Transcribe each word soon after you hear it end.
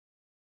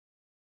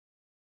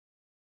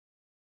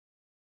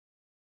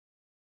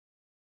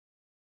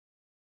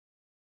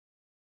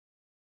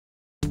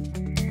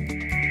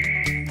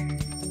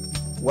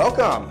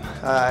Welcome.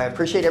 I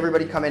appreciate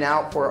everybody coming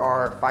out for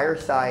our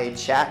Fireside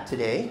chat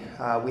today.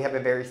 We have a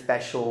very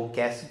special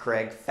guest,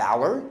 Greg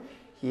Fowler.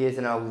 He is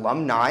an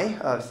alumni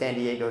of San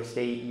Diego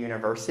State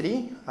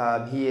University.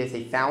 He is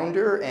a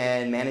founder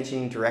and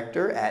managing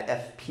director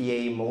at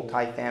FPA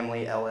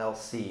Multifamily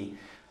LLC.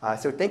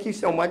 So thank you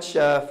so much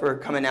for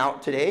coming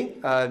out today.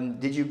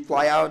 Did you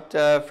fly out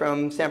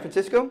from San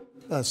Francisco?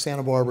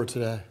 Santa Barbara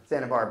today.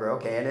 Santa Barbara,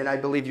 okay. And then I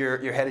believe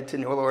you're headed to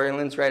New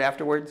Orleans right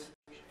afterwards?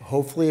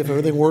 Hopefully, if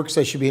everything works,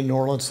 I should be in New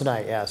Orleans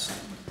tonight,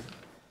 yes.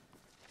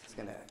 It's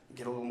going to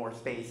get a little more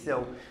space.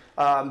 So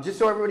just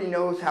so everybody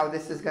knows how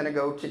this is going to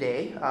go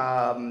today,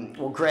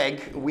 well,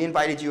 Greg, we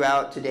invited you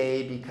out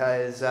today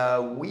because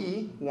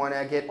we want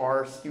to get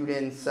our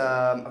students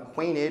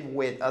acquainted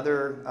with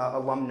other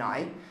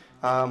alumni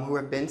who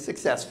have been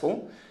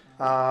successful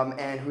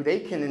and who they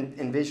can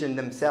envision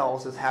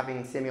themselves as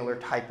having similar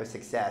type of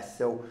success.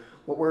 So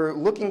what we're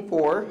looking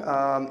for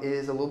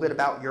is a little bit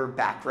about your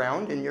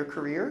background and your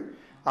career.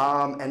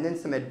 And then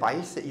some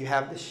advice that you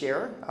have to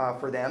share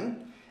for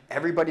them.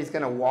 Everybody's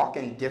going to walk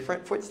in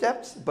different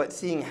footsteps, but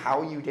seeing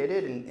how you did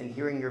it and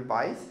hearing your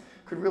advice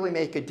could really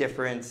make a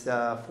difference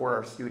for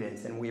our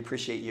students. And we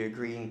appreciate you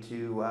agreeing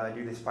to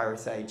do this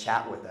Fireside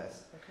chat with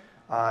us.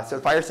 Okay. So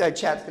Fireside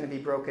chat's going to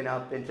be broken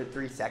up into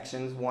 3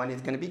 sections. One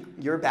is going to be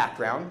your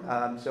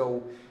background.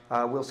 So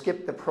we'll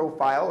skip the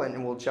profile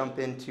and we'll jump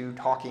into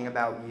talking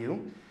about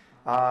you.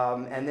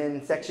 And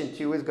then section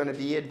 2 is going to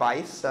be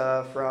advice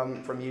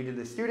from you to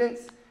the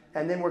students,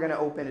 and then we're going to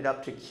open it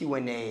up to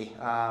Q&A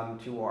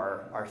to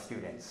our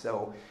students.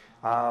 So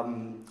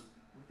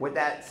with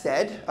that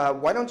said,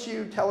 why don't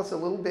you tell us a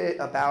little bit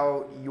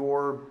about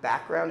your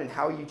background and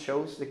how you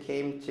chose to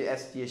come to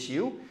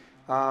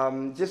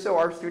SDSU, just so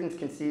our students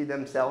can see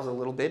themselves a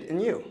little bit in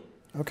you.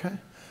 Okay.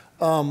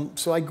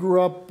 So I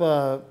grew up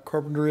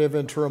Carpinteria,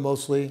 Ventura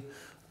mostly.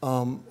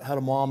 Had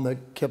a mom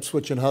that kept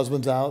switching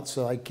husbands out,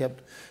 so I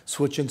kept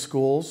switching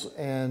schools.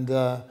 And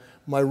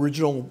my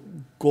original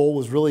goal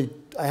was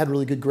I had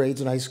really good grades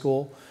in high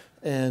school.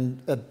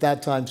 And at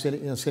that time, San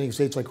Diego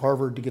State's like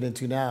Harvard to get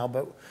into now.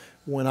 But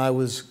when I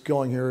was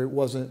going here, it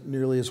wasn't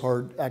nearly as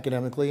hard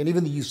academically. And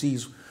even the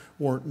UCs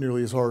weren't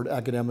nearly as hard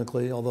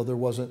academically, although there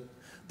wasn't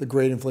the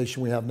grade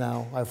inflation we have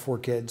now. I have 4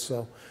 kids,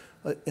 so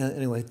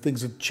anyway,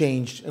 things have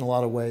changed in a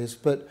lot of ways.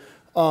 But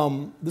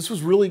this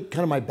was really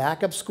kind of my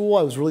backup school.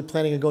 I was really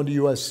planning on going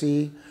to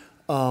USC.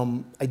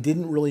 I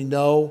didn't really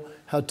know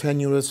how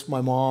tenuous my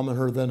mom and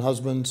her then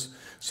husband's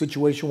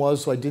situation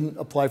was, so I didn't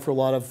apply for a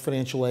lot of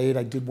financial aid.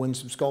 I did win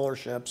some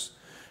scholarships.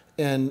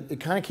 And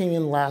it kind of came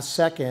in last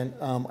second.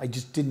 I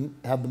just didn't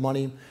have the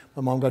money.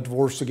 My mom got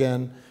divorced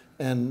again,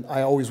 and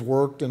I always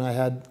worked, and I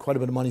had quite a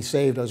bit of money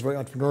saved. I was very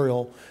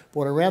entrepreneurial. But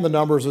when I ran the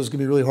numbers, it was going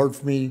to be really hard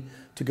for me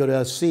to go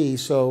to SC,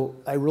 so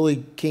I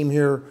really came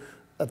here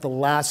at the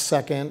last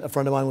second. A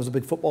friend of mine was a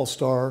big football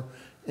star,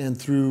 and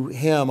through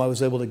him, I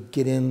was able to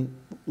get in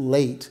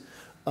late.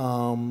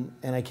 And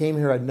I came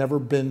here, I'd never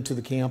been to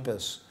the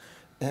campus.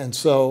 And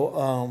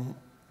so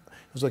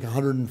it was like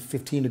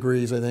 115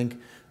 degrees, I think,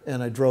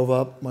 and I drove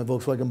up my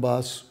Volkswagen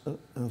bus.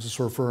 I was a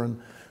surfer,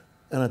 and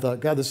I thought,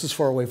 God, this is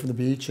far away from the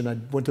beach. And I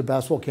went to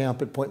basketball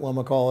camp at Point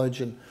Loma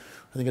College, and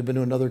I think I'd been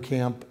to another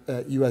camp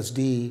at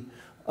USD.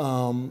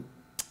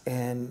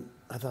 And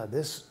I thought,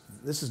 this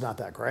is not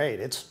that great.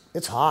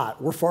 It's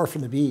hot. We're far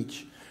from the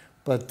beach.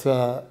 But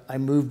I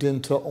moved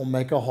into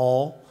Olmeca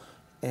Hall,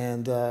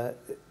 and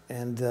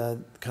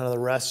kind of the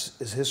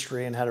rest is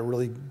history, and had a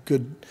really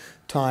good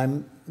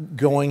time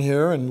going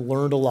here and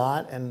learned a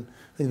lot. And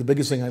I think the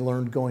biggest thing I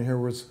learned going here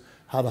was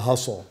how to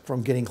hustle,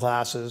 from getting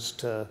classes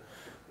to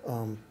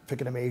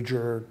picking a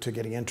major to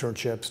getting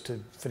internships to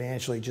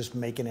financially just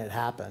making it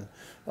happen.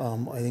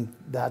 I think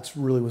that's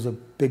really was a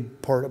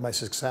big part of my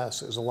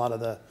success. It was a lot of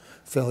the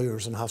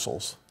failures and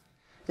hustles.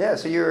 Yeah,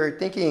 so you're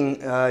thinking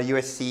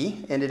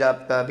USC, ended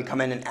up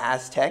becoming an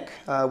Aztec.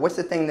 What's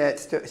the thing that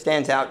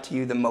stands out to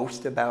you the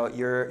most about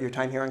your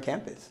time here on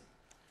campus?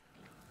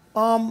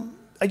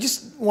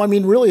 I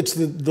mean, really it's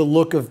the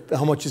look of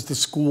how much the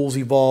school's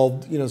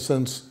evolved,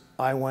 since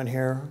I went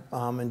here,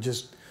 and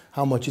just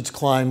how much it's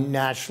climbed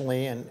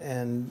nationally,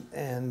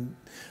 and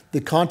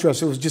the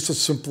contrast. It was just a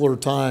simpler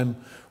time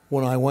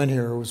when I went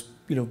here. It was,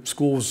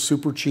 school was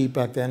super cheap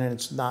back then, and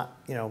it's not,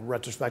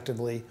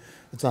 retrospectively,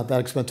 it's not that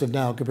expensive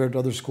now compared to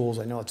other schools.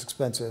 I know it's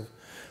expensive,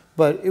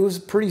 but it was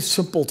a pretty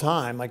simple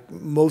time. Like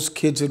most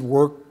kids had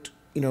worked,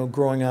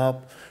 growing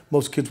up.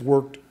 Most kids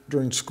worked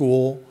during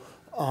school,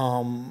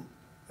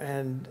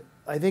 and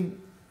I think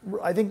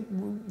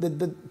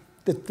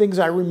the things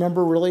I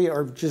remember really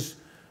are just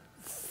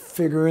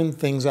figuring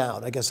things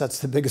out. I guess that's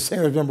the biggest thing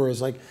I remember,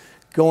 is like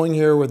going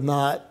here with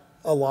not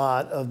a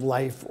lot of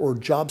life or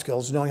job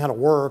skills, knowing how to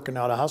work and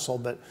how to hustle,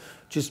 but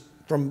just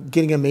from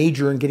getting a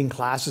major and getting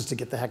classes to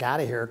get the heck out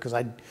of here, because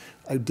I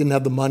didn't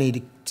have the money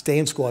to stay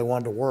in school. I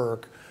wanted to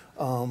work,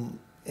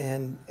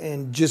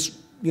 and just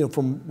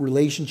from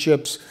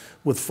relationships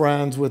with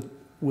friends, with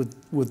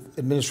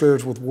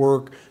administrators, with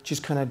work,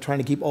 just kind of trying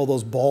to keep all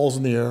those balls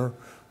in the air.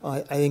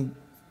 I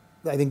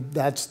think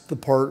that's the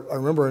part I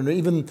remember, and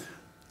even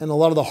And a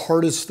lot of the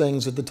hardest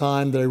things at the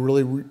time that I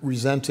really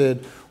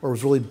resented or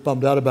was really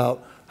bummed out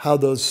about, how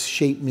those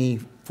shaped me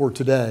for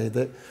today.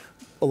 That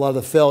a lot of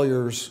the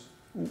failures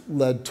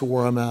led to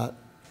where I'm at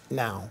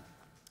now.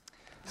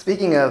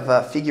 Speaking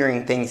of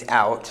figuring things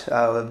out,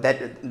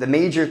 that the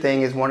major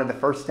thing is one of the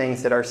first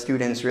things that our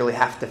students really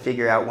have to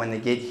figure out when they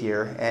get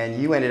here.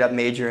 And you ended up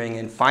majoring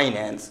in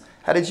finance.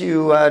 How did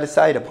you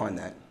decide upon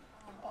that?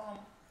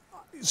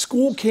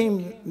 School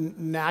came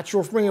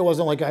natural for me. It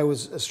wasn't like I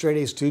was a straight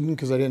A student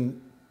because I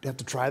didn't have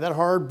to try that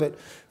hard, but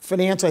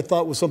finance I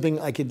thought was something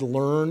I could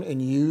learn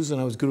and use, and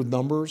I was good with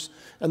numbers.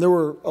 And there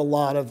were a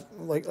lot of,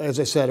 like as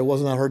I said, it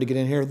wasn't that hard to get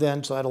in here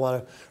then, so I had a lot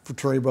of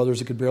fraternity brothers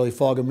that could barely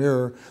fog a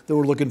mirror that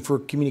were looking for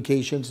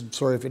communications. I'm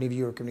sorry if any of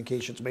you are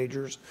communications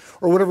majors,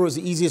 or whatever was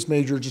the easiest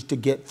major just to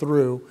get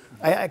through.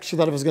 I actually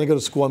thought if I was going to go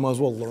to school, I might as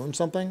well learn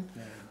something.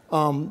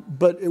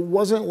 But it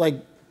wasn't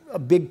like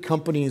big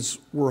companies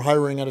were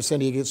hiring out of San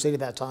Diego State at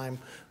that time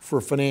for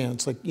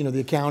finance. Like, the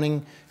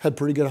accounting had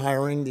pretty good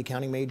hiring, the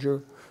accounting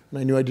major, and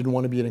I knew I didn't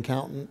want to be an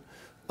accountant.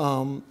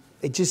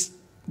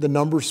 The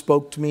numbers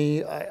spoke to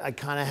me. I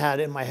kind of had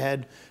in my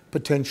head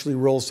potentially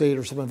real estate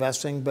or some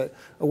investing, but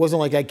it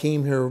wasn't like I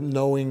came here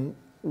knowing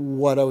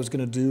what I was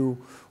going to do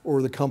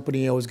or the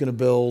company I was going to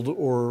build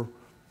or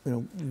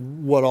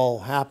what all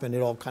happened.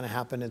 It all kind of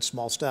happened in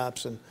small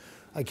steps, and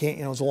I can't.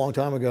 It was a long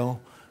time ago.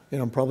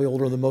 I'm probably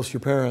older than most of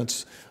your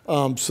parents.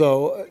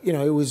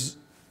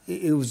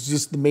 It was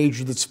just the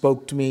major that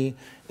spoke to me,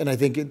 and I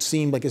think it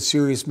seemed like a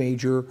serious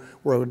major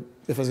where I would,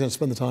 if I was going to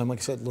spend the time, like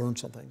I said, learn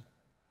something.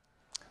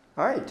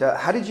 All right.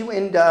 How did you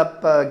end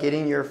up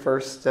getting your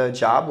first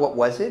job? What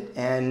was it?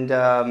 And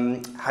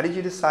how did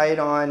you decide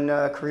on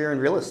a career in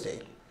real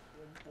estate?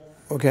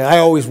 Okay, I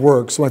always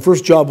worked. So my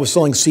first job was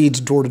selling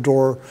seeds door to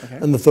door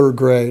in the 3rd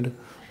grade.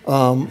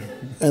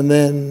 And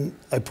then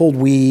I pulled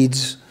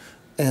weeds.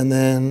 And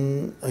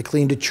then I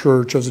cleaned a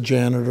church. I was a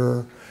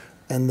janitor.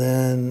 And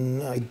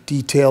then I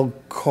detailed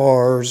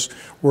cars,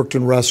 worked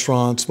in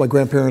restaurants. My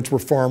grandparents were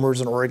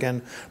farmers in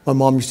Oregon. My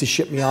mom used to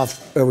ship me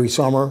off every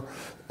summer,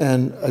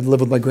 and I'd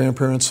live with my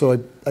grandparents.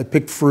 So I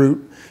picked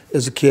fruit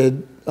as a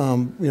kid.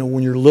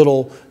 When you're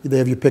little, they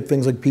have you pick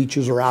things like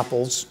peaches or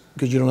apples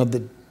because you don't have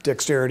the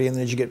dexterity. And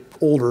then as you get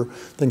older,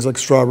 things like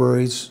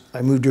strawberries.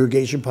 I moved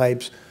irrigation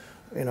pipes.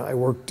 I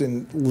worked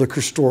in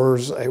liquor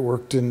stores. I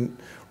worked in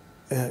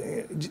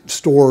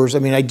stores. I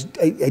mean, I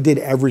did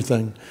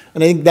everything,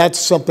 and I think that's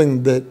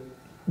something that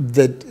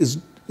is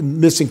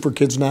missing for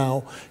kids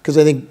now. Because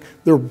I think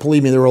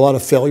believe me, there were a lot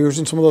of failures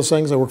in some of those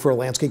things. I worked for a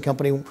landscape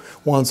company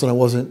once, and I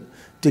wasn't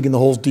digging the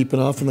holes deep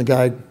enough, and the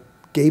guy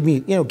gave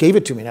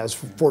it to me. And I was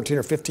 14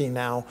 or 15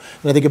 now,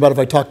 and I think about if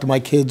I talked to my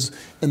kids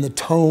and the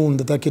tone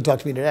that kid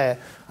talked to me today,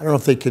 I don't know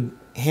if they could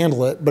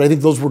handle it. But I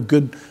think those were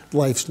good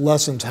life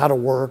lessons: how to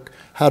work,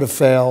 how to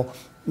fail.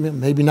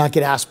 Maybe not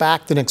get asked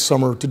back the next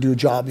summer to do a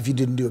job if you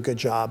didn't do a good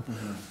job.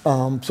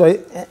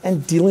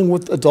 And dealing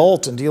with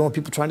adults and dealing with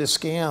people trying to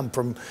scam,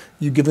 from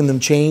you giving them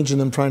change and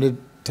them trying to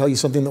tell you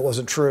something that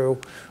wasn't true.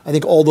 I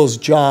think all those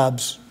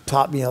jobs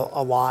taught me a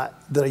lot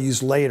that I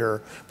used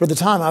later. But at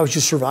the time, I was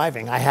just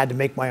surviving. I had to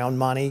make my own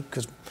money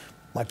because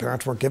my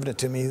parents weren't giving it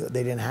to me.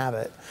 They didn't have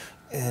it.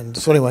 And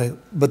so anyway,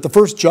 but the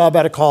first job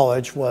out of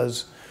college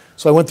was,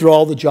 so I went through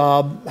all the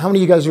job. How many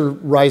of you guys are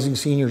rising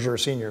seniors or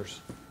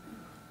seniors?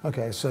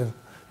 Okay, so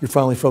you're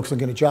finally focused on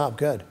getting a job.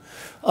 Good.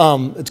 It's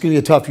going to be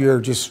a tough year,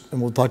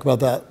 and we'll talk about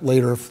that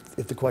later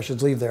if the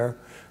questions leave there.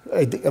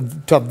 A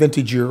tough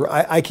vintage year.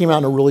 I came out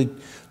in a really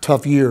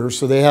tough year,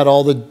 so they had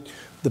all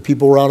the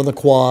people were out on the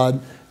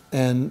quad,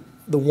 and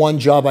the one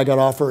job I got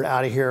offered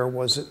out of here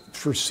was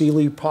for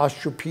Sealy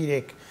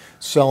Posturepedic,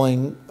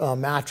 selling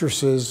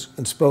mattresses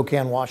in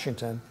Spokane,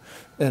 Washington.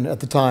 And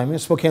at the time,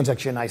 Spokane's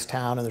actually a nice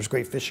town, and there's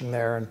great fishing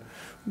there, and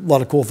a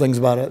lot of cool things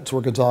about it. It's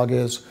where Gonzaga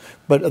is.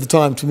 But at the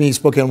time, to me,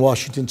 Spokane,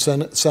 Washington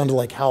sounded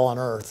like hell on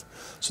earth.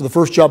 So the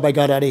first job I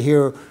got out of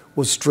here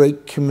was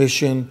straight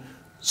commission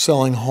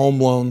selling home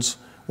loans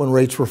when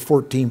rates were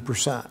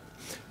 14%.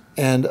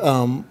 And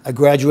I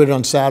graduated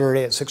on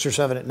Saturday at 6 or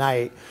 7 at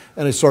night,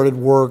 and I started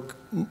work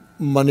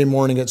Monday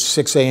morning at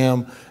 6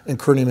 a.m. in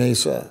Kearney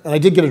Mesa. And I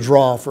did get a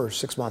draw for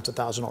 6 months,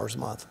 $1,000 a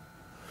month.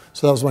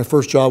 So that was my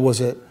first job, was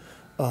at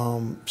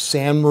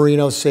San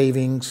Marino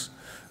Savings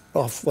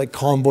off like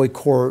Convoy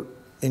Court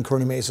in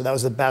Kearney Mesa. That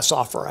was the best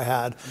offer I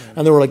had. Right.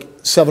 And there were like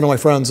 7 of my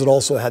friends that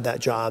also had that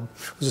job.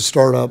 It was a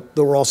startup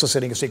that were also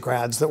San Diego State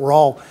grads that were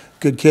all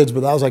good kids, but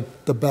that was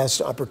like the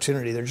best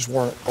opportunity. There just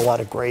weren't a lot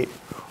of great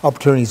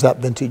opportunities that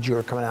vintage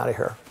year coming out of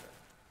here.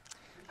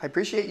 I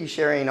appreciate you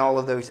sharing all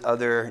of those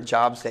other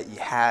jobs that you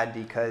had,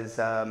 because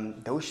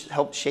those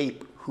helped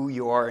shape who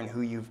you are and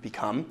who you've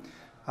become.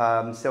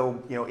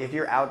 So, if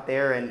you're out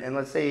there and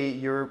let's say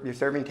you're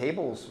serving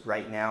tables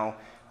right now,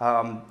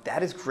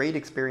 that is great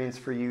experience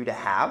for you to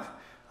have.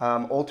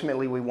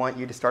 Ultimately, we want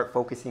you to start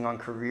focusing on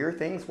career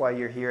things while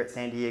you're here at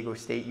San Diego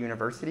State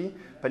University,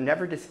 but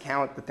never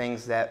discount the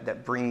things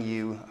that bring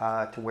you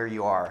to where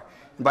you are.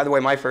 And by the way,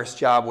 my first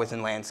job was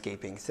in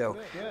landscaping, so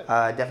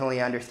definitely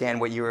understand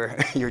what you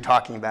were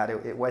talking about.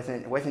 It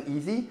wasn't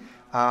easy,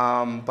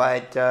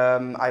 but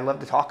I love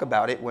to talk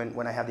about it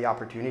when I have the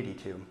opportunity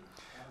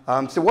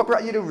to. So what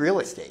brought you to real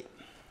estate?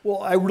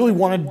 Well, I really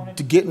wanted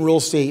to get in real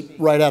estate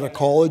right out of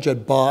college.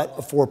 I'd bought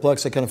a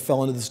fourplex. I kind of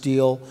fell into this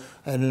deal.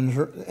 I had an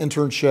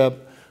internship,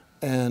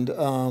 and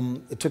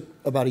it took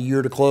about a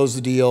year to close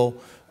the deal.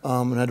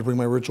 And I had to bring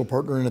my original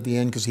partner in at the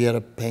end because he had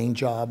a paying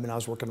job, and I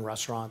was working in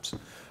restaurants.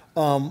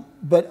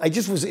 But I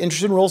just was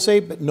interested in real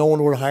estate, but no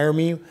one would hire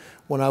me.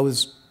 When I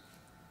was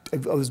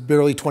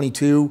barely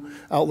 22,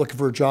 out looking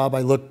for a job.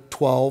 I looked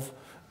 12.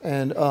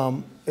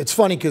 And it's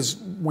funny because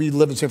we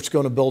live in San Francisco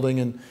in a building,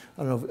 and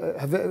I don't know,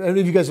 have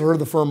any of you guys heard of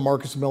the firm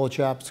Marcus &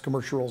 Millichap? It's a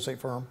commercial real estate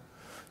firm.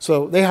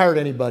 So they hired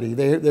anybody.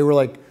 They were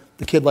like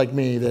the kid like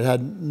me that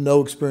had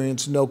no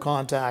experience, no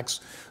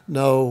contacts,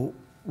 no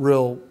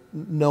real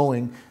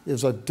knowing. It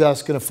was a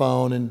desk and a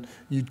phone, and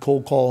you'd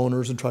cold call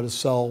owners and try to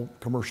sell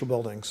commercial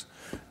buildings.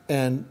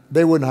 And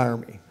they wouldn't hire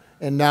me.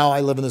 And now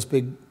I live in this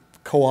big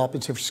co-op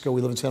in San Francisco.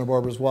 We live in Santa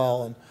Barbara as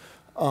well.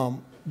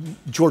 And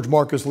George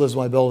Marcus lives in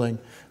my building,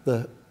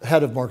 the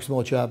head of Marcus &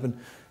 Millichap, and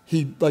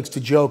he likes to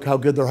joke how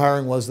good their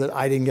hiring was that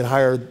I didn't get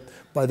hired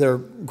by their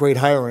great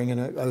hiring,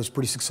 and I was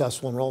pretty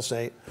successful in real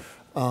estate.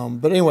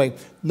 But anyway,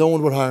 no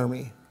one would hire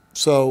me.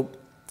 So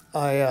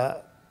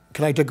can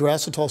I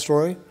digress and tell a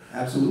story?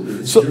 Absolutely.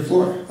 This is your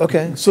floor.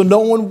 Okay, so no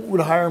one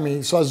would hire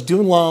me. So I was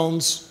doing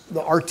loans.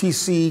 The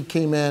RTC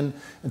came in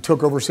and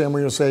took over San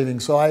Marino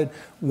Savings. So I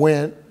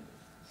went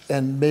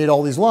and made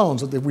all these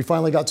loans. We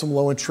finally got some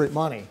low interest rate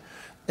money.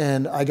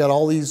 And I got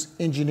all these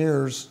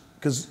engineers,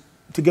 because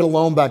to get a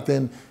loan back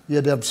then, you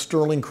had to have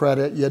sterling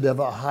credit, you had to have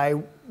a high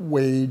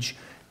wage,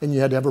 and you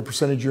had to have a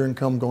percentage of your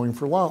income going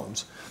for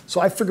loans. So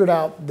I figured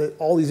out that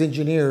all these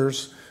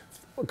engineers,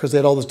 because they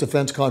had all this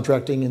defense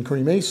contracting in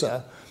Kearny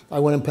Mesa, I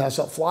went and passed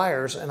out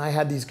flyers, and I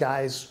had these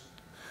guys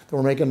that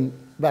were making,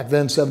 back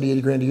then, 70,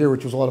 80 grand a year,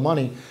 which was a lot of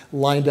money,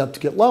 lined up to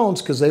get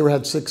loans, because they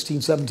had 16,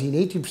 17,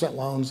 18%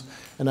 loans,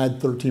 and I had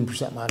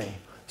 13% money.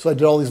 So I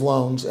did all these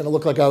loans, and it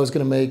looked like I was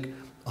gonna make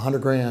 100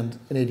 grand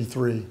in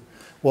 83.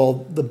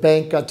 Well, the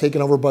bank got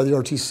taken over by the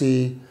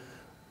RTC.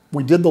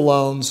 We did the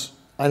loans.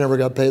 I never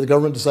got paid. The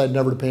government decided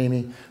never to pay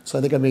me. So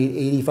I think I made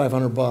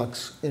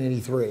 $8,500 in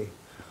 83.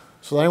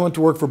 So then I went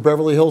to work for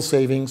Beverly Hills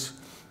Savings,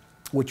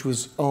 which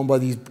was owned by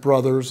these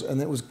brothers,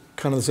 and it was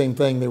kind of the same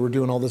thing. They were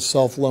doing all this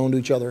self-loan to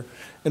each other.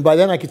 And by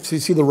then I could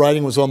see the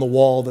writing was on the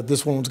wall that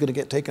this one was gonna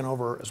get taken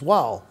over as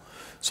well.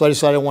 So I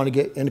decided I wanted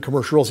to get into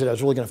commercial real estate. I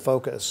was really gonna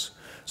focus.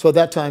 So at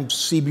that time,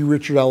 CB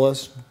Richard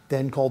Ellis,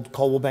 then called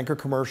Coldwell Banker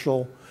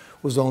Commercial,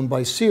 was owned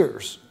by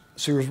Sears.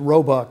 Sears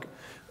Roebuck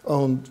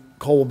owned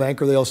Coldwell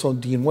Banker. They also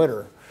owned Dean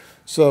Witter.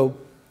 So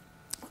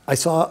I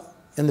saw,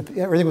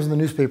 everything was in the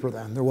newspaper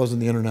then. There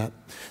wasn't the internet.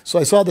 So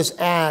I saw this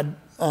ad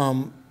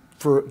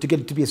to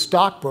get to be a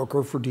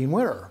stockbroker for Dean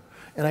Witter.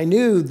 And I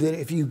knew that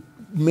if you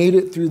made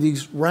it through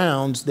these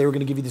rounds, they were going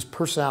to give you this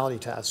personality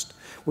test,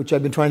 which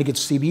I've been trying to get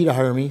CB to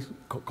hire me,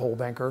 Coldwell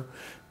Banker.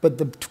 But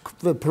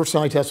the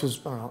personality test was,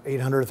 I don't know,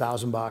 $800,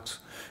 $1,000.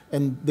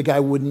 And the guy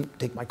wouldn't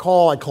take my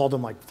call. I called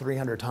him like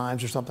 300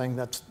 times or something.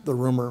 That's the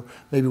rumor.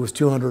 Maybe it was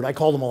 200. I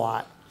called him a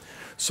lot.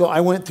 So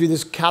I went through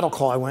this cattle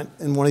call. I went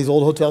in one of these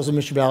old hotels in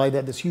Mission Valley. They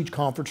had this huge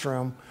conference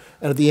room.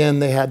 And at the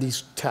end, they had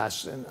these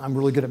tests. And I'm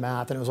really good at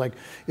math. And it was like,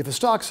 if a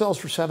stock sells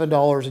for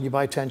 $7 and you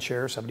buy 10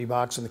 shares,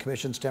 $70, and the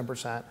commission's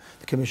 10%,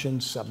 the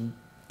commission's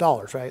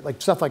 $7, right?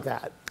 Like stuff like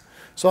that.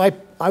 So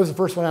I was the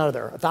first one out of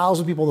there.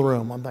 1,000 people in the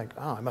room. I'm like,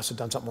 oh, I must have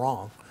done something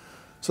wrong.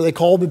 So they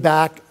called me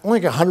back. Only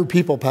like 100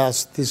 people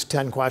passed these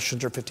 10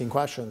 questions or 15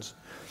 questions.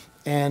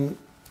 And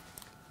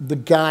the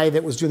guy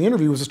that was doing the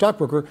interview was a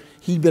stockbroker.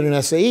 He'd been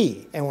an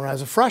SAE. And when I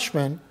was a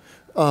freshman,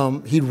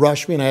 he'd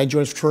rush me, and I had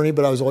joined his fraternity,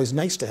 but I was always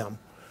nice to him.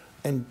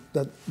 And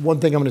that one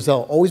thing I'm going to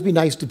tell, always be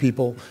nice to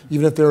people,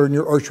 even if they're in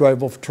your arch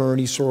rival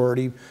fraternity,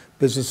 sorority,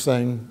 business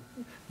thing.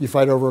 You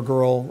fight over a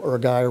girl or a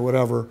guy or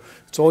whatever.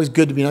 It's always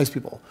good to be nice to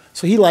people.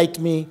 So he liked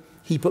me.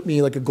 He put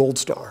me like a gold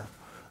star.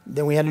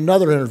 Then we had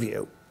another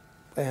interview.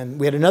 And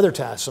we had another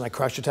test, and I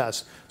crushed the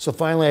test. So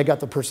finally, I got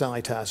the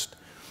personality test.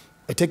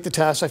 I take the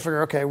test. I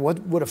figure, okay, what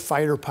would a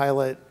fighter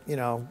pilot,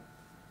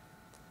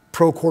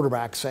 pro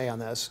quarterback say on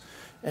this?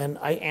 And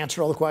I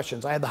answered all the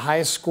questions. I had the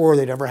highest score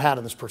they'd ever had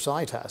on this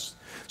personality test.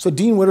 So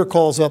Dean Witter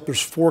calls up.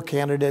 There's 4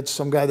 candidates.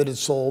 Some guy that had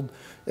sold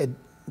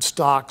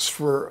stocks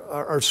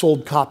or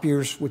sold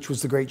copiers, which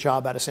was the great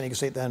job out of San Diego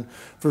State then,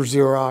 for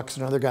Xerox.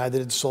 Another guy that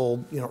had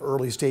sold,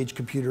 early stage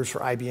computers for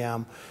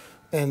IBM,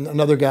 and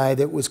another guy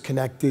that was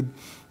connected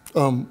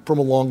from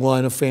a long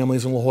line of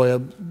families in La Jolla,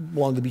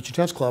 belonged to the Beach and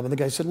Tennis Club. And the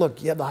guy said,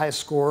 look, you have the highest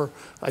score.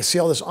 I see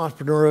all this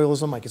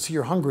entrepreneurialism. I can see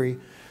you're hungry.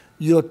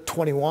 You look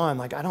 21.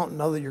 Like, I don't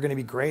know that you're going to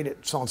be great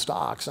at selling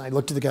stocks. And I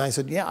looked at the guy and I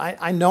said, yeah,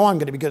 I know I'm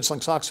going to be good at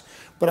selling stocks,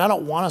 but I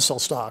don't want to sell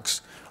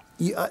stocks.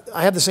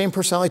 I have the same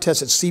personality test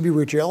that CB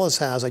Richard Ellis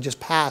has. I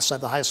just passed. I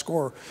have the highest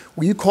score.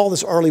 Will you call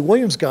this Arlie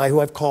Williams guy, who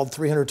I've called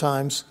 300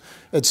 times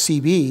at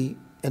CB,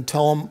 and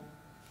tell him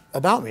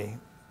about me?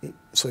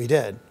 So he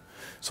did.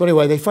 So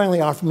anyway, they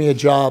finally offered me a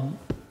job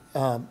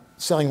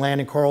selling land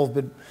in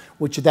Carlsbad,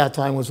 which at that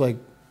time was like,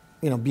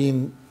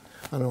 being,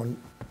 I don't know,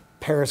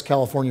 Paris,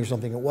 California or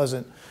something. It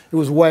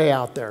was way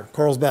out there.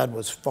 Carlsbad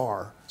was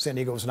far. San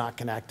Diego was not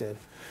connected.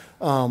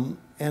 And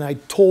I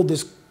told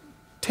this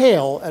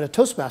tale at a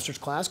Toastmasters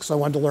class because I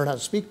wanted to learn how to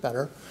speak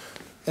better.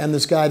 And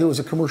this guy that was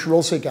a commercial real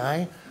estate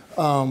guy,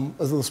 of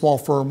a small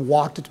firm,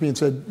 walked up to me and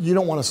said, "You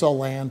don't want to sell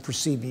land for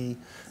CB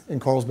in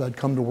Carlsbad,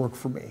 come to work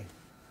for me."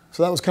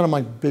 So that was kind of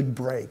my big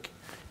break.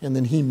 And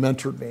then he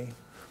mentored me.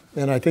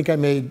 And I think I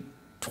made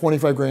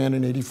 25 grand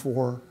in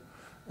 84.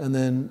 And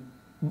then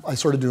I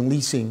started doing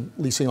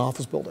leasing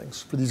office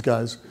buildings for these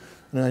guys.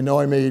 And I know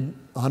I made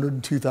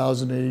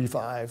 102,000 in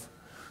 85.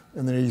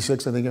 And then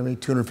 86, I think I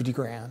made 250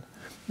 grand.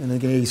 And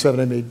then in 87,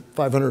 I made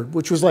 500,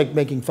 which was like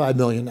making 5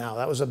 million now.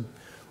 That was a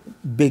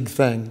big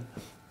thing.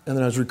 And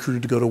then I was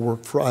recruited to go to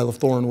work for Isle of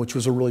Thorn, which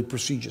was a really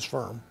prestigious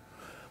firm.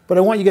 But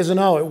I want you guys to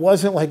know, it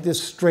wasn't like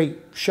this straight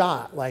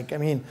shot. Like, I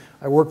mean,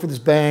 I worked for this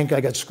bank, I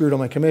got screwed on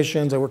my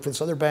commissions, I worked for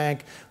this other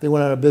bank, they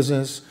went out of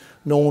business,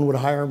 no one would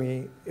hire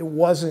me. It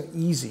wasn't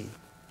easy.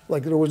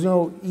 Like, there was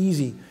no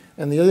easy.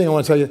 And the other thing I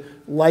want to tell you,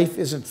 life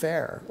isn't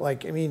fair.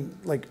 Like, I mean,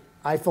 like,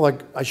 I feel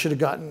like I should have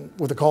gotten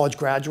with a college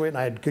graduate and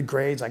I had good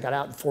grades. I got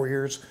out in 4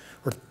 years,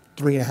 or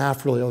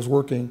 3.5 really, I was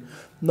working.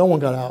 No one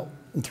got out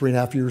in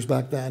 3.5 years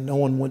back then. No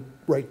one went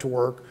right to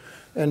work.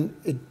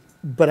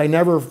 But I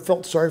never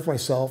felt sorry for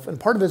myself. And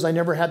part of it is I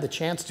never had the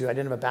chance to. I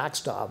didn't have a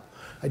backstop.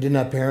 I didn't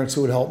have parents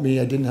who would help me.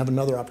 I didn't have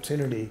another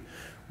opportunity.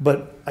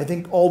 But I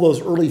think all those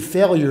early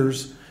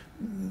failures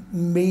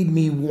made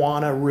me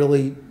want to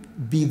really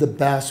be the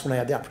best when I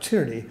had the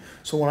opportunity.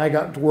 So when I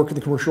got to work at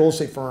the commercial real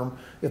estate firm,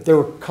 if there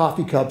were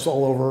coffee cups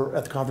all over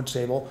at the conference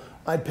table,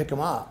 I'd pick them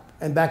up.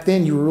 And back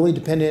then you were really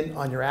dependent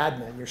on your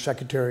admin, your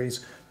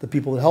secretaries, the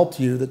people that helped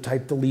you, that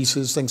typed the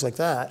leases, things like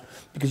that,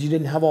 because you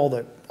didn't have all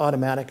the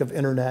automatic of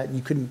internet, and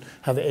you couldn't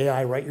have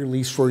AI write your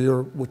lease for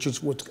you, which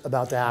is what's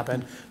about to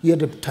happen. You had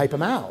to type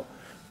them out.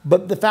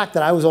 But the fact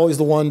that I was always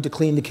the one to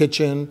clean the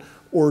kitchen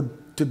or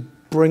to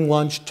bring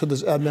lunch to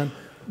this admin,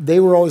 they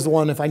were always the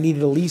one, if I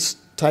needed a lease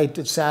typed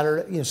at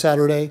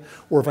Saturday,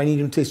 or if I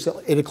needed them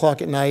to 8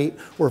 o'clock at night,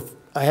 or if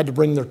I had to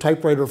bring their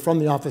typewriter from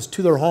the office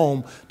to their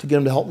home to get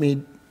them to help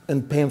me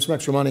and pay them some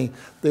extra money,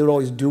 they would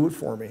always do it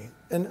for me.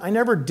 And I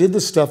never did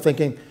this stuff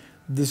thinking,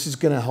 this is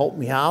going to help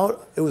me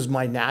out. It was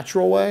my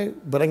natural way.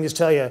 But I can just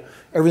tell you,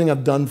 everything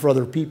I've done for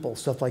other people,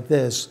 stuff like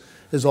this,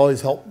 has always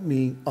helped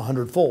me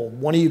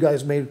 100-fold. One of you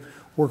guys may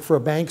work for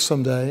a bank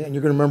someday, and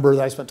you're going to remember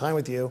that I spent time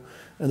with you,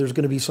 and there's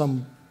going to be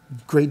some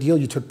great deal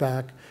you took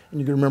back, and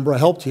you're going to remember I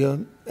helped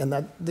you, and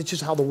that's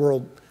just how the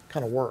world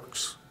kind of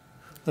works.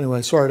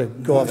 Anyway, sorry to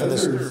go off on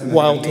this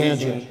wild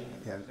tangent.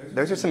 Yeah,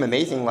 those are some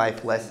amazing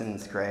life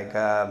lessons, Greg.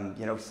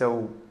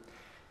 So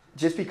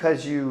just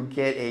because you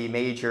get a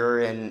major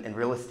in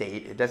real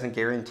estate, it doesn't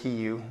guarantee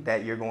you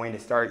that you're going to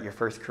start your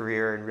first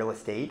career in real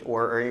estate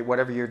or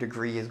whatever your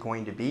degree is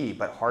going to be.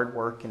 But hard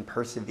work and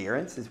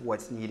perseverance is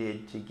what's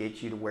needed to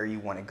get you to where you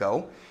want to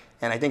go.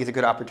 And I think it's a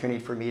good opportunity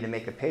for me to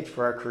make a pitch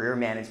for our Career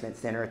Management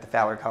Center at the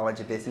Fowler College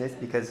of Business,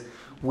 because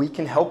we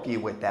can help you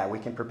with that. We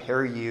can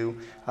prepare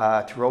you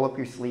to roll up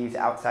your sleeves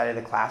outside of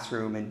the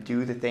classroom and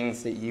do the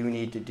things that you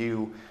need to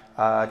do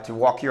to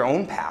walk your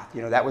own path.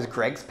 That was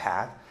Greg's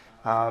path.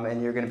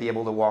 And you're going to be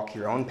able to walk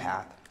your own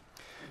path.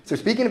 So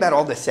speaking about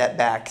all the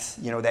setbacks,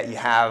 that you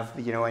have,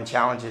 and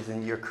challenges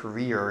in your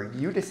career,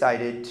 you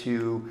decided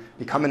to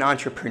become an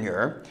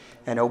entrepreneur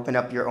and open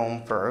up your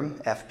own firm,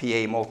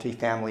 FPA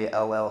Multifamily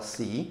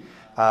LLC.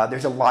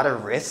 There's a lot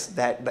of risks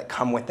that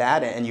come with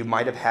that, and you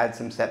might have had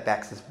some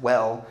setbacks as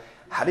well.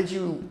 How did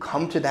you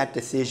come to that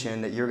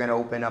decision that you're going to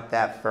open up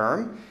that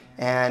firm,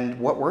 and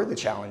what were the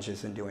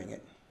challenges in doing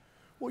it?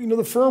 Well,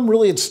 the firm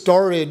really had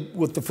started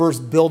with the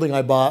first building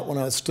I bought when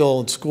I was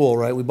still in school,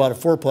 right? We bought a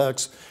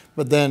fourplex,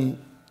 but then,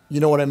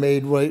 what I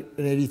made, right,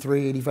 in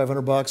 83,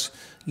 8,500 bucks?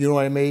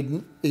 What I made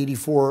in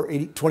 84,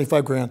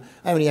 25 grand? I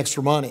didn't have any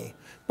extra money.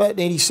 But in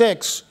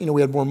 86,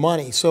 we had more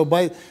money. So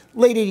by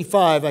late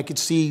 85, I could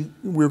see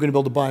we were going to be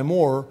able to buy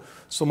more.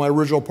 So my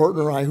original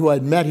partner, who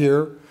I'd met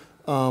here,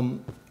 a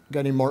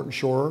guy named Martin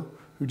Shore,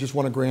 who just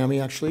won a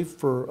Grammy, actually,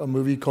 for a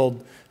movie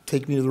called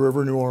Take Me to the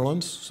River, New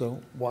Orleans.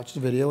 So watch the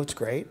video, it's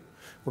great.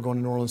 We're going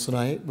to New Orleans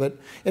tonight. But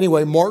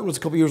anyway, Martin was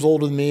a couple years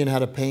older than me and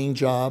had a paying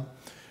job.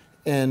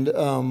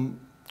 And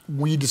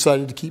we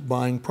decided to keep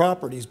buying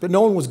properties. But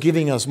no one was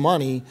giving us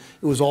money.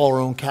 It was all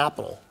our own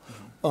capital.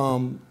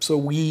 So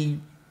we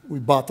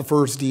bought the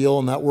first deal,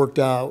 and that worked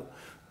out.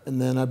 And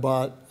then I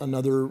bought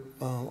another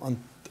on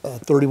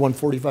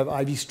 3145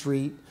 Ivy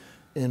Street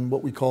in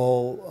what we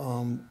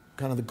call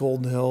kind of the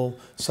Golden Hill,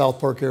 South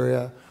Park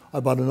area. I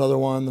bought another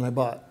one.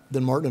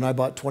 Then Martin and I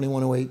bought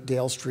 2108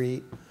 Dale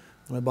Street.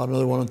 Then I bought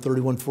another one on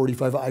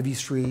 3145 Ivy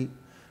Street.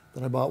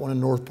 Then I bought one in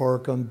North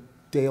Park on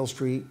Dale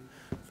Street,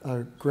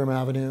 Grimm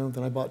Avenue.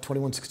 Then I bought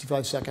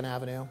 2165 Second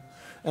Avenue.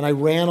 And I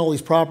ran all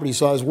these properties.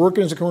 So I was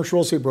working as a commercial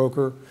real estate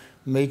broker,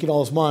 making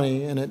all this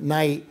money. And at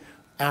night,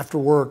 after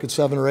work at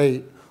 7 or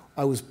 8,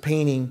 I was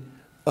painting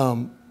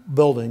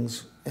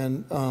buildings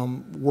and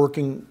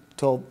working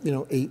till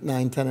 8,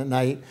 9, 10 at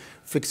night,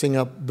 fixing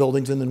up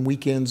buildings, and then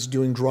weekends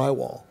doing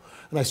drywall.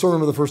 And I still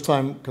remember the first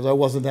time, because I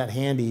wasn't that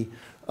handy,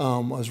 I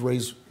was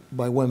raised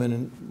by women,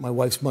 and my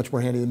wife's much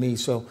more handy than me,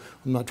 so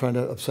I'm not trying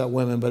to upset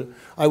women, but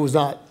I was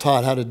not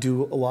taught how to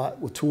do a lot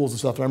with tools and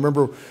stuff. And I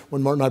remember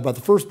when Martin and I bought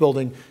the first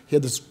building, he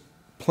had this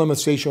Plymouth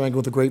station wagon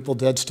with a Grateful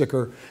Dead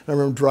sticker, and I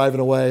remember driving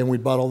away, and we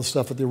bought all the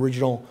stuff at the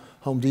original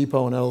Home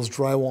Depot, and all this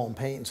drywall and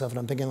paint and stuff, and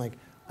I'm thinking, like,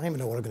 I don't even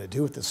know what I'm going to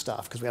do with this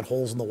stuff, because we had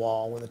holes in the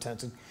wall where the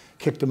tents had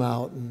kicked them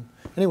out. And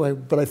anyway,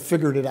 but I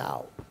figured it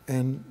out,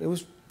 and it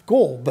was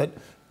cool, but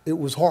it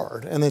was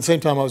hard. And at the same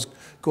time, I was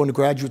going to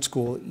graduate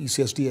school at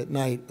UCSD at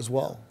night as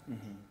well.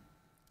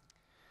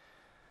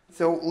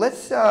 So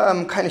let's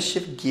kind of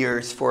shift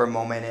gears for a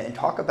moment and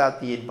talk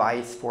about the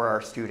advice for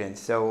our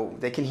students. So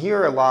they can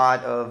hear a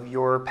lot of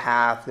your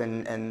path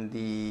and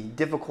the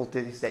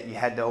difficulties that you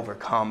had to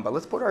overcome, but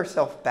let's put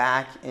ourselves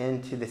back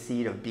into the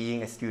seat of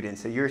being a student.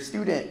 So you're a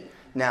student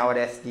now at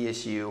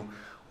SDSU.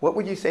 What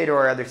would you say to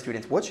our other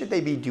students? What should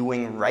they be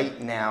doing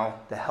right now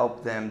to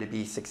help them to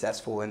be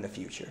successful in the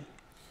future?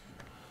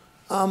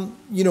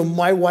 You know,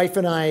 my wife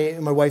and I,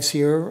 my wife's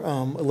here,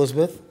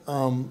 Elizabeth.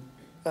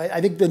 I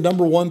think the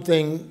number one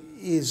thing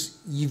is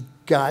you've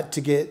got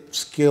to get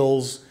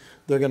skills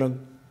that are going to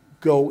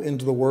go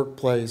into the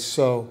workplace.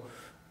 So,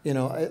 you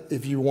know,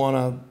 if you want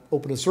to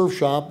open a surf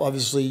shop,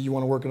 obviously you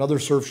want to work in other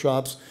surf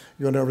shops.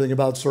 You want to know everything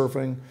about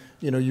surfing.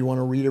 You know, you want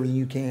to read everything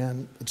you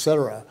can,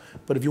 etc.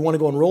 But if you want to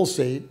go in real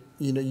estate,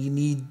 you know, you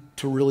need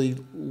to really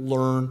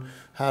learn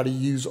how to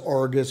use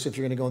Argus if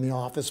you're going to go in the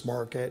office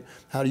market,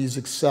 how to use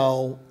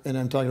Excel, and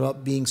I'm talking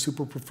about being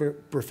super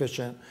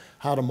proficient,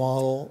 how to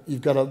model.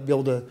 You've got to be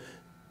able to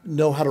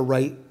know how to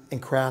write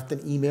and craft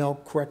an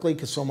email correctly,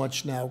 because so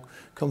much now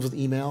comes with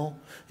email.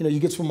 You know, you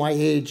get from my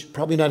age,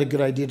 probably not a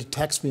good idea to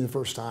text me the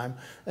first time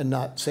and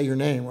not say your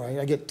name, right?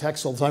 I get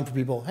texts all the time from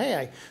people, hey,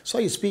 I saw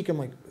you speak. I'm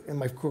like, and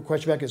my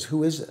question back is,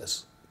 who is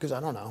this? Because I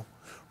don't know,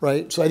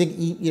 right? So I think,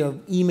 you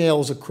know, email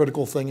is a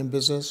critical thing in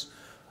business.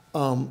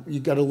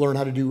 You've got to learn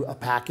how to do a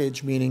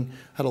package, meaning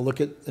how to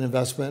look at an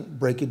investment,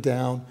 break it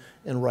down,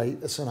 and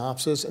write a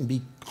synopsis, and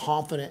be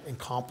confident and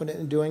competent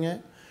in doing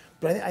it.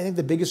 But I think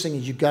the biggest thing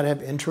is you've got to have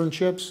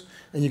internships,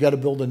 and you've got to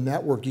build a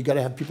network. You've got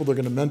to have people that are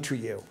going to mentor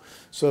you.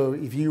 So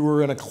if you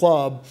were in a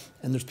club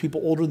and there's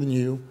people older than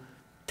you,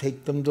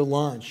 take them to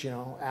lunch, you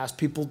know, ask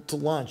people to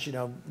lunch, you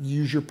know,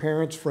 use your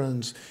parents'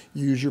 friends,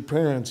 use your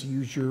parents,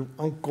 use your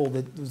uncle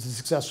that was a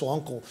successful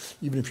uncle,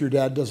 even if your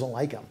dad doesn't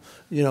like him.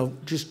 You know,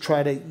 just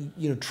try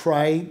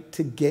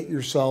to get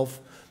yourself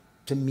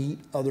to meet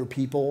other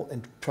people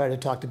and try to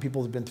talk to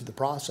people that have been through the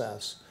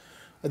process.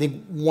 I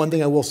think one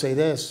thing I will say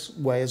this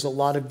way is a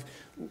lot of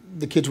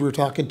the kids we were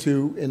talking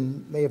to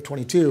in May of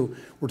 22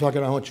 were talking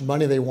about how much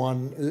money they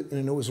won,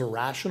 and it was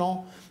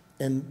irrational.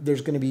 And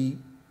there's going to be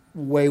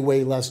way,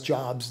 way less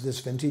jobs this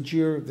vintage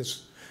year,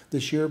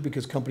 this year,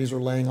 because companies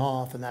are laying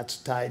off, and that's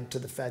tied to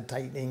the Fed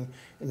tightening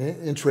and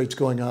interest rates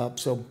going up.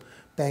 So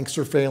banks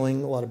are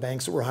failing. A lot of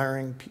banks that were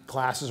hiring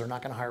classes are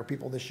not going to hire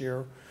people this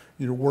year.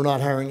 You know, we're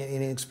not hiring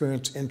any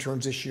experienced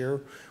interns this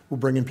year. We're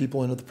bringing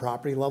people into the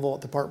property level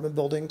at apartment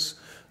buildings,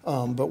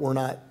 but we're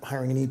not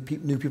hiring any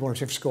new people in our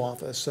San Francisco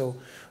office. So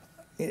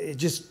I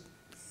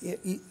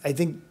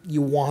think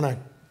you want to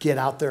get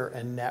out there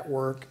and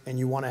network, and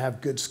you want to have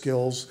good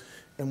skills.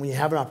 And when you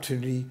have an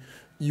opportunity,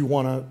 you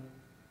want to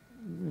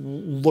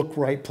look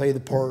right, play the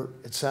part,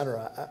 et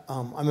cetera.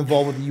 I'm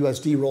involved with the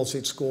USD Real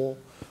Estate School.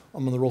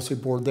 I'm on the real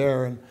estate board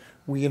there, and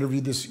we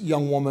interviewed this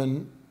young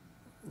woman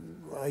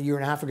a year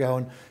and a half ago,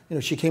 and you know,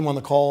 she came on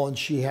the call and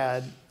she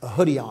had a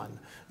hoodie on,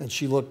 and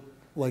she looked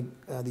like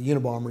the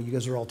Unabomber. You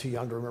guys are all too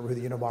young to remember who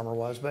the Unabomber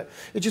was, but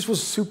it just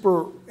was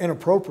super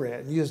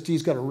inappropriate. And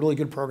USD's got a really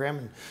good program,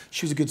 and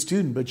she was a good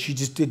student, but she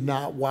just did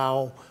not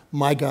wow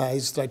my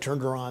guys that I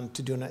turned her on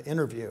to doing an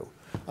interview.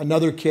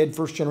 Another kid,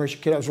 first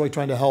generation kid I was really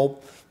trying to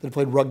help, that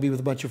played rugby with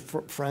a bunch of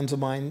friends of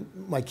mine,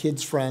 my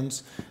kids'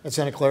 friends at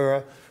Santa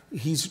Clara.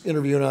 He's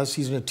interviewing us.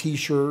 He's in a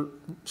t-shirt,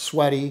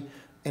 sweaty,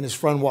 and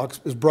his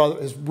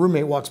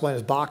roommate walks by in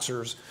his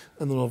boxers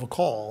in the middle of a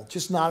call.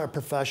 Just not a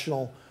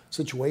professional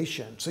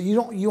situation. So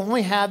you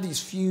only have these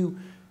few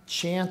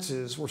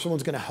chances where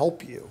someone's going to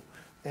help you,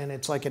 and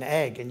it's like an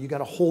egg, and you got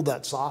to hold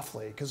that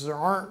softly, because there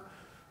aren't,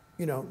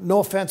 you know, no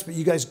offense, but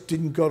you guys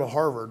didn't go to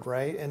Harvard,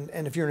 right?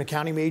 And if you're an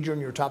accounting major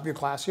and you're top of your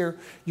class here,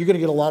 you're going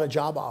to get a lot of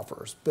job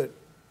offers, but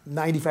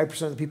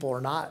 95% of the people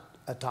are not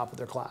at top of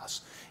their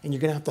class, and you're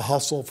going to have to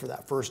hustle for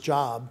that first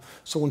job.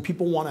 So when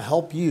people want to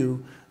help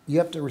you, you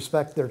have to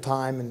respect their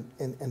time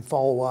and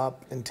follow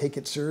up and take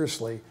it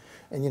seriously.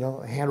 And, you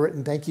know, a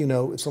handwritten thank you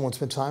note if someone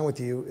spent time with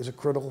you is a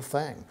critical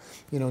thing.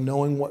 You know,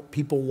 knowing what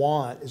people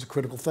want is a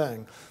critical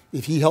thing.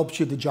 If he helps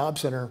you at the job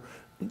center,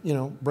 you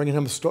know, bringing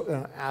him,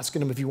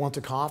 asking him if he wants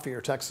a coffee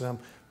or texting him,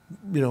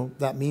 you know,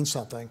 that means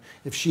something.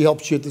 If she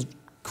helps you at the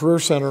career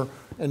center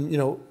and, you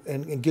know,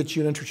 and gets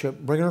you an internship,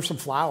 bringing her some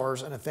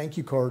flowers and a thank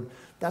you card,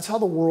 that's how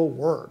the world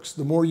works.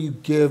 The more you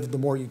give, the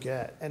more you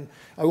get. And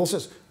I will say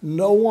this,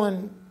 no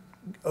one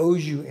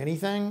owes you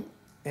anything.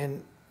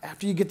 And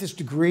after you get this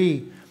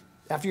degree,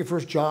 after your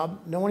first job,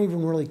 no one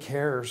even really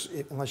cares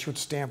unless you're at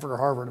Stanford or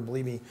Harvard, and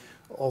believe me,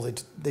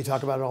 they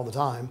talk about it all the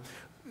time.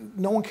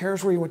 no one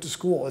cares where you went to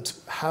school.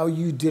 It's how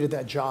you did at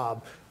that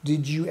job.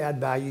 Did you add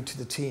value to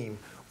the team?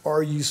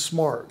 Are you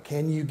smart?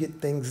 Can you get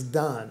things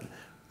done?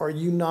 Are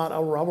you not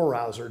a rebel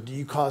rouser? Do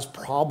you cause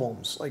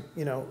problems? Like,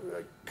 you know,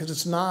 because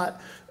it's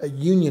not a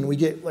union. We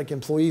get like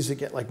employees that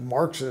get like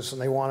Marxists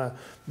and they want to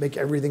make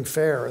everything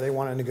fair. They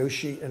want to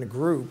negotiate in a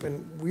group.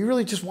 And we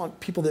really just want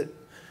people that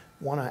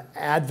want to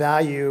add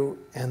value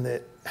and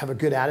that have a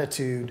good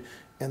attitude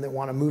and that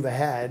want to move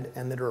ahead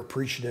and that are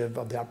appreciative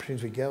of the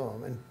opportunities we give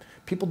them. And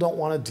people don't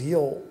want to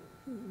deal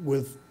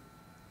with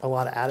a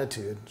lot of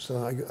attitude.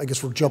 So I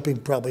guess we're jumping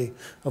probably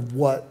of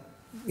what,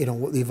 you know,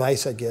 what the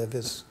advice I give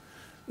is,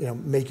 you know,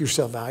 make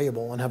yourself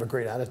valuable and have a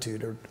great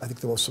attitude are, I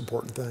think, the most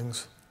important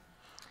things.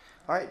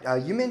 All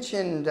right, you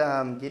mentioned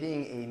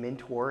getting a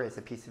mentor as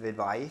a piece of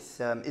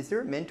advice. Is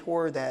there a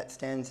mentor that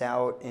stands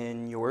out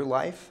in your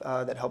life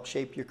that helped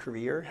shape your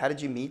career? How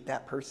did you meet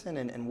that person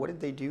and what did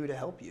they do to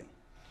help you?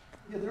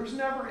 Yeah, there was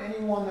never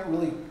anyone that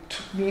really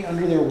took me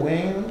under their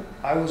wing.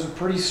 I was a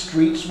pretty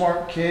street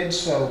smart kid,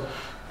 so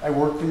I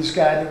worked for this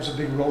guy that was a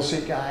big real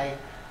estate guy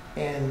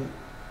in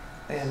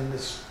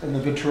the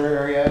Ventura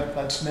area,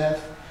 Bud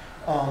Smith.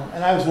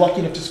 And I was lucky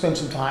enough to spend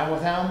some time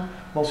with him,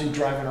 mostly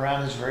driving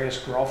around his various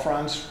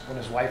girlfriends when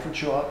his wife would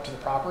show up to the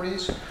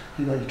properties.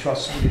 He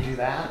trusted me to do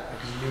that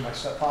because he knew my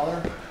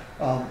stepfather.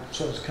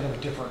 So it was kind of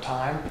a different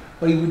time.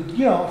 But he would,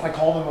 you know, if I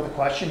called him with a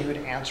question, he would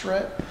answer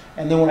it.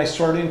 And then when I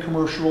started in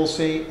commercial real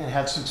estate and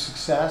had some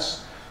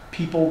success,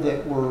 people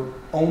that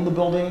owned the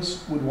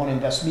buildings would want to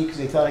invest in me because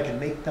they thought I could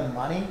make them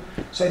money.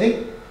 So I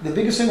think the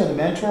biggest thing with a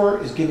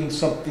mentor is giving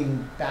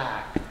something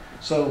back.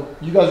 So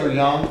you guys are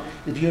young.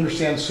 If you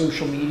understand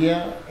social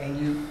media and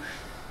you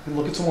can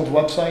look at someone's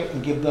website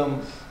and give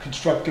them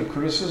constructive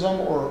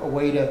criticism or a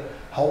way to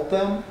help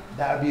them,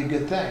 that would be a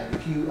good thing.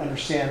 If you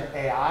understand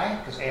AI,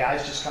 because AI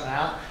is just coming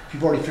out, if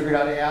you've already figured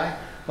out AI,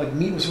 like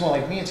meet with someone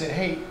like me and say,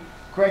 hey,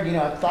 Greg, you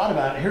know, I've thought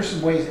about it. Here's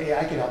some ways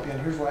AI could help you,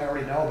 and here's what I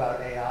already know about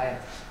AI, and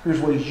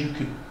here's ways you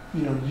could,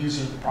 you know,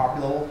 use it at the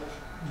property level.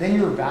 Then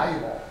you're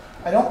valuable.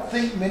 I don't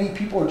think many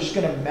people are just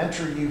going to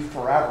mentor you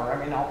forever.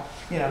 I mean, I'll,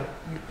 you know,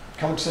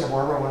 come to Santa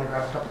Barbara, I want to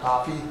grab a cup of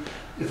coffee.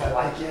 If I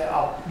like it,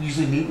 I'll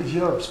usually meet with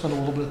you or spend a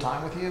little bit of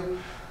time with you.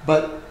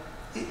 But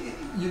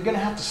you're going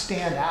to have to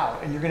stand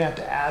out and you're going to have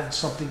to add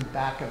something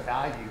back of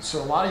value.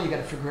 So a lot of you got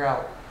to figure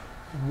out,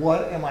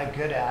 what am I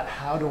good at?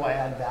 How do I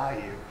add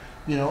value?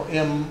 You know,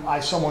 am I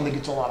someone that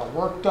gets a lot of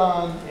work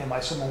done? Am I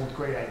someone with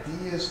great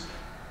ideas?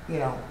 You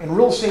know, in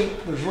real estate,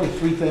 there's really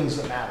three things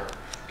that matter.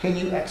 Can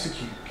you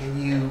execute?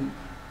 Can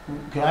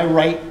I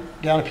write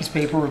down a piece of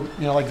paper,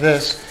 you know, like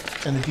this,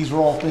 and that these are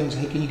all things,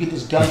 hey, can you get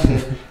this done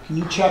today? Can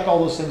you check all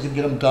those things and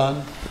get them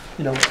done,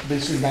 you know,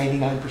 basically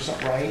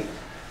 99% right,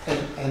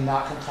 and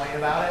not complain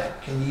about it?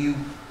 Can you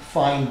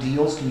find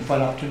deals? Can you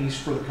find opportunities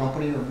for the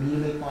company or me to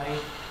make money?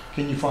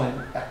 Can you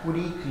find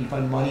equity? Can you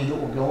find money that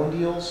will go in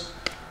deals?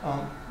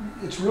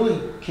 It's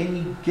really, can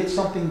you get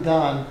something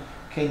done?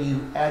 Can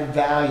you add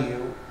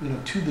value, you know,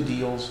 to the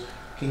deals?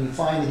 Can you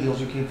find the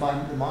deals or can you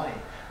find the money?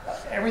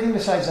 Everything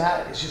besides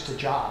that is just a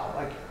job,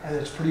 like, and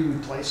it's pretty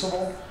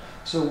replaceable.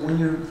 So when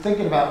you're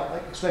thinking about,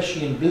 like,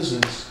 especially in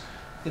business,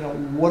 you know,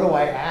 what do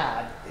I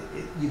add?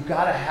 You've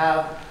got to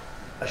have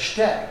a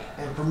shtick.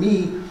 And for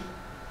me,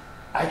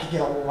 I could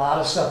get a lot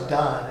of stuff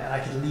done, and I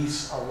could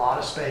lease a lot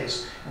of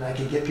space, and I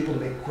could get people to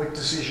make quick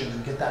decisions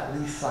and get that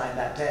lease signed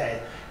that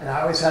day. And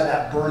I always had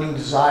that burning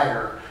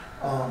desire.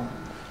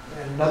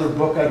 And another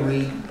book I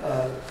read,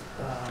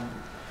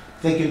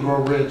 Think and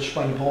Grow Rich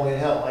by Napoleon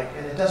Hill. Like,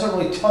 and it doesn't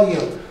really tell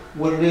you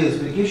what it is,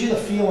 but it gives you the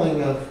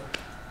feeling of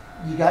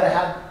you got to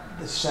have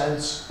the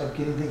sense of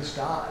getting things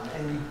done,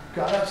 and you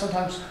got to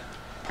sometimes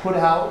put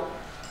out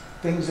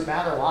things that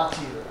matter a lot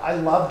to you. I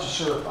love to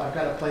surf. I've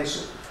got a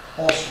place at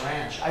Halls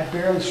Ranch. I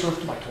barely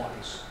surfed in my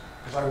 20s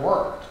because I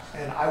worked,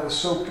 and I was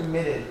so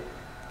committed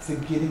to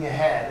getting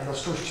ahead. And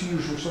those first 2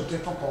 years were so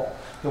difficult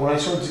that when I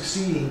started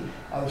succeeding,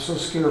 I was so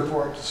scared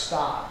for it to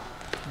stop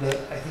that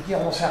I think you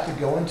almost have to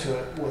go into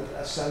it with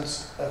a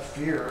sense of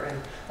fear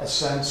and a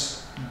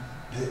sense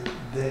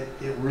that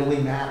it really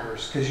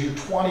matters. Because your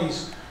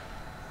 20s,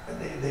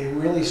 they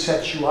really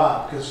set you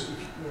up. Because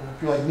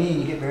if you're like me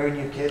and you get married and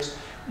you have kids,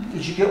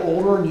 as you get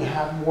older and you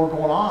have more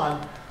going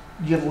on,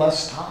 you have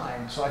less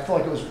time. So I feel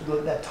like it was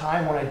that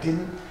time when I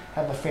didn't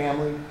have a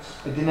family,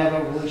 I didn't have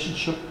a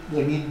relationship that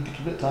I needed to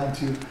commit time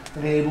to, that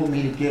enabled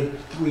me to give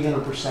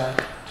 300%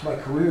 to my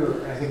career.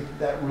 And I think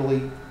that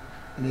really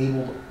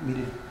enabled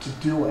me to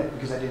do it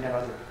because I didn't have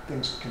other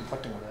things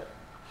conflicting with it.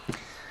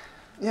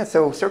 Yeah,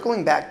 so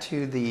circling back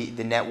to the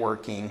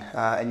networking,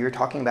 and you're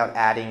talking about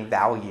adding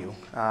value.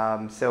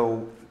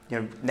 So,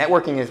 you know,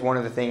 networking is one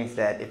of the things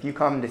that if you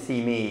come to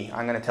see me,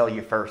 I'm going to tell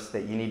you first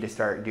that you need to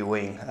start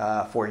doing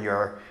for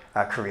your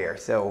career.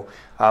 So,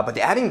 but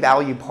the adding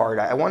value part,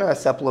 I want to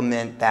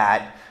supplement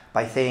that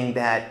by saying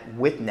that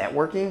with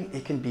networking,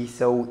 it can be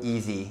so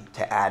easy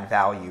to add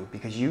value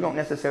because you don't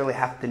necessarily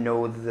have to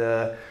know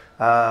the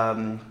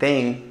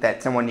thing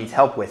that someone needs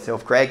help with. So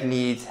if Greg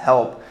needs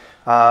help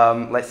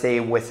let's say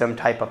with some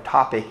type of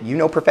topic, you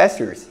know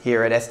professors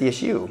here at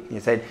SDSU. You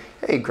said,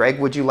 hey, Greg,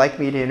 would you like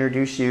me to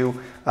introduce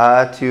you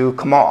to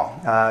Kamal,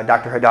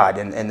 Dr. Haddad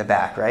in the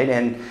back, right?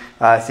 And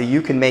so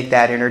you can make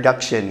that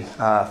introduction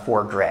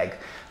for Greg.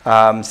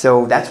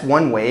 So that's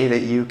one way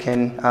that you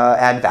can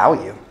add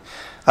value.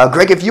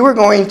 Greg, if you were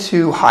going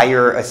to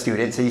hire a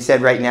student, so you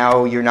said right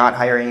now you're not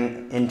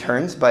hiring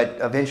interns, but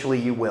eventually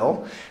you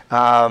will.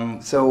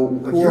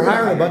 We're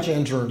hiring a bunch of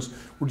interns.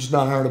 We're just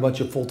not hiring a bunch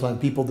of full-time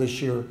people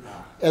this year.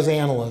 As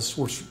analysts,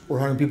 we're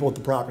hiring people at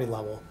the property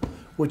level,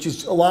 which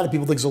is a lot of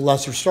people think is a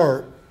lesser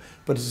start,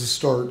 but it's a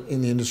start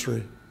in the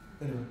industry.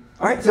 Anyway.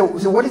 All right, so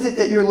what is it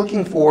that you're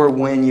looking for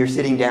when you're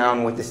sitting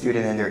down with the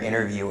student and they're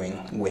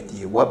interviewing with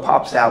you? What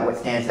pops out, what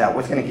stands out,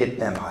 what's going to get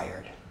them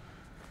hired?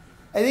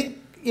 I think,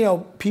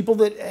 people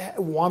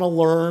that want to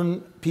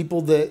learn,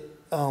 people that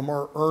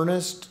are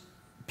earnest,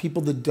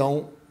 people that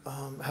don't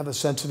have a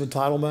sense of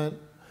entitlement,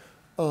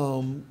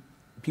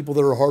 people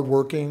that are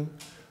hardworking,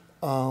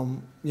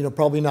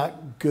 probably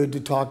not good to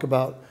talk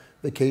about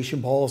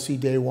vacation policy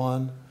day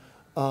one.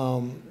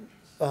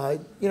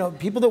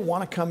 People that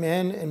want to come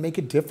in and make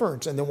a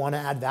difference and that want to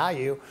add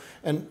value.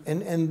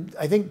 And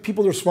I think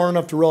people are smart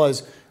enough to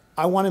realize,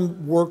 I want to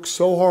work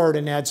so hard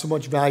and add so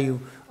much value,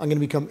 I'm going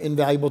to become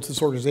invaluable to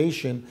this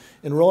organization,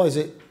 and realize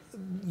that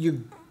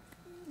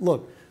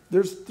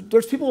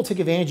there's people who take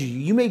advantage of you.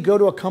 You may go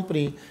to a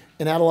company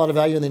and add a lot of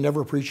value and they never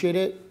appreciate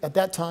it. At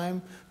that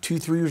time,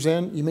 2-3 years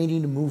in, you may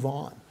need to move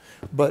on.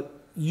 But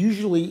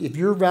usually, if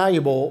you're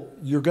valuable,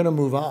 you're going to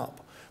move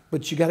up.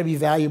 But you got to be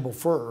valuable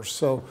first.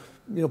 So,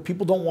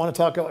 people don't want to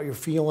talk about your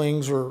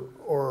feelings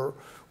or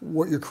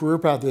what your career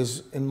path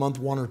is in month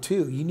 1 or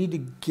 2. You need to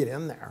get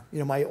in there.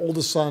 My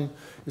oldest son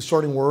is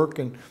starting work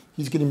and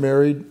he's getting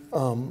married,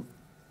 in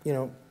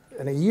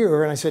a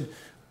year. And I said,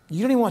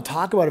 you don't even want to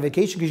talk about a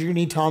vacation because you're going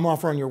to need time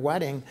off on your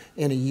wedding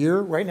in a year.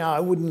 Right now, I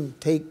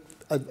wouldn't take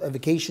a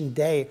vacation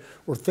day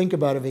or think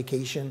about a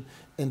vacation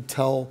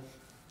until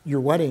your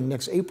wedding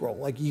next April.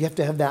 Like, you have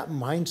to have that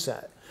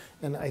mindset.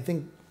 And I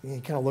think he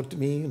kind of looked at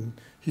me, and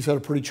he's had a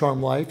pretty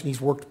charmed life, and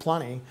he's worked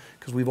plenty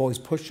because we've always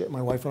pushed it,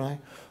 my wife and I.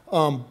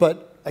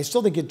 But I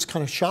still think it's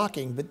kind of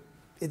shocking, but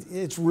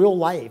it's real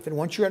life. And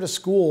once you're at a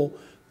school,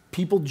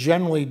 people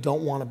generally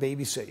don't want to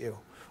babysit you.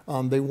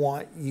 They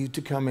want you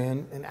to come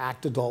in and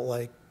act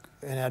adult-like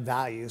and add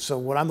value. So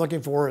what I'm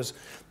looking for is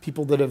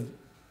people that have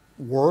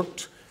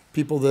worked,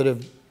 people that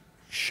have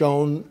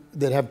shown,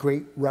 that have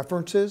great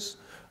references,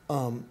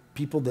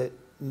 people that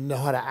know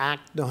how to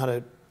act, know how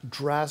to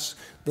dress,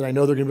 that I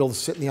know they're going to be able to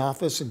sit in the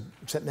office and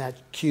sit in that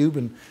cube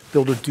and be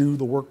able to do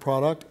the work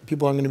product.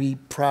 People I'm going to be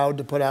proud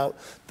to put out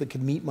that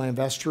can meet my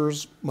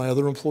investors, my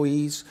other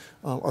employees,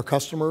 our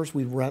customers.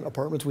 We rent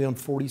apartments. We own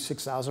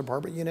 46,000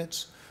 apartment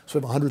units. So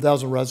we have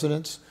 100,000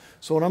 residents.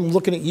 So when I'm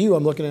looking at you,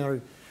 I'm looking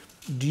at,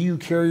 do you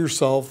carry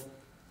yourself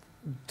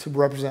to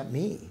represent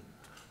me?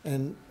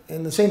 And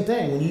the same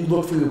thing, when you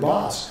look for your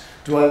boss,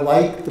 do I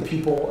like the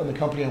people in the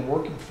company I'm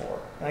working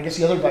for? And I guess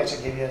the other advice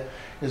I give you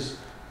is,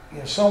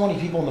 so many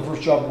people in the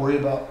first job worry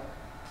about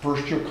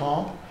first year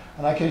comp,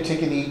 and I could have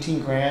taken the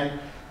 18 grand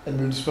and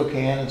moved to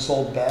Spokane and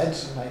sold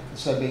beds, and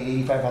instead of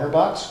being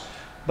 $8,500,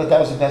 but that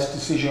was the best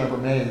decision I ever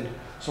made.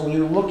 So when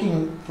you're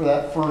looking for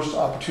that first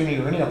opportunity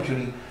or any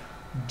opportunity,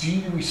 do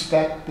you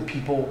respect the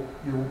people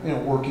you're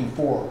working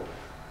for?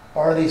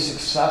 Are they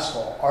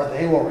successful? Are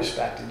they well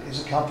respected?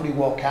 Is the company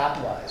well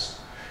capitalized?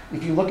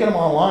 If you look at them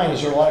online,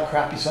 is there a lot of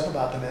crappy stuff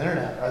about them on the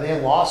internet? Are they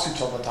in lawsuits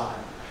all the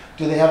time?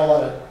 Do they have a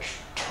lot of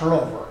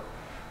turnover?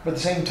 But at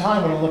the same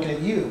time, when I'm looking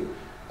at you,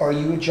 are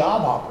you a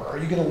job hopper? Are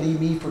you going to leave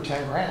me for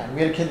 10 grand?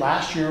 We had a kid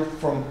last year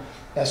from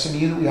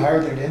SMU that we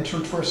hired that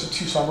interned for us in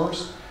 2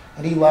 summers,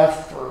 and he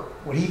left for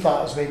what he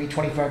thought was maybe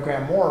 25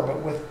 grand more, but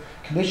with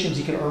commissions,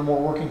 he could earn more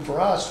working for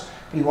us,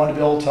 but he wanted to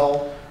be able to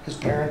tell his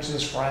parents and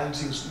his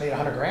friends he's made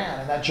 100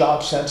 grand, and that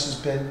job sense has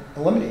been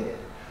eliminated.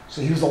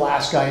 So he was the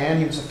last guy in,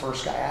 he was the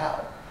first guy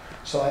out.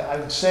 So I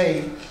would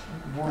say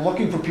we're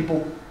looking for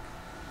people,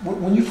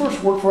 when you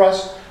first work for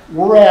us,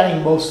 we're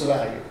adding most of the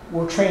value.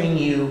 We're training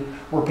you,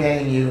 we're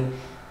paying you.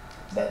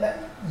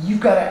 You've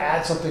got to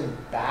add something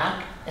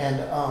back, and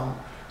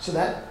so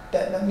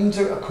that means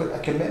a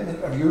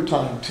commitment of your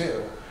time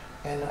too.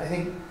 And I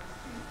think,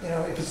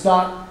 if it's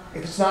not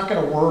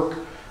going to work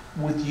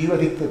with you, I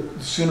think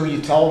the sooner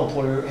you tell an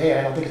employer, hey,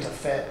 I don't think it's a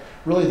fit,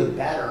 really the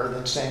better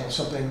than saying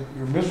something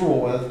you're miserable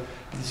with.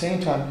 At the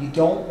same time, you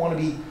don't want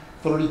to be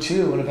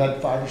 32 and have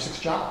had 5 or 6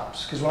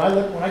 jobs. Because when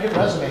I get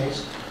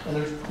resumes and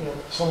there's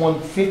someone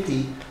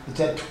 50 that's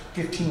had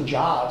 15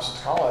 jobs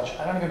since college,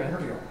 I don't even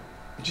interview them.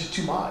 It's just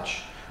too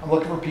much. I'm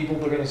looking for people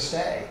that are going to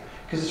stay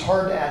because it's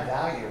hard to add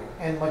value.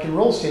 And like in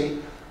real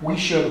estate, we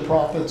share the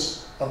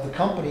profits of the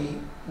company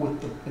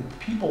with the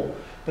people,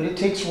 but it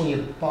takes, when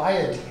you buy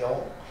a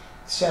deal,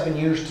 7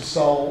 years to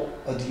sell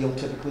a deal,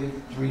 typically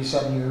 3 to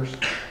 7 years.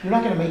 You're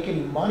not going to make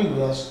any money with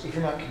us if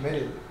you're not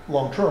committed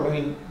long term. I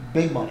mean,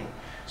 big money.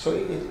 So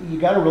you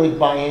got to really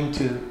buy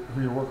into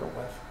who you're working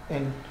with.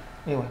 And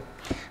anyway.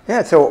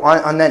 Yeah, so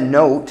on that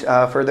note,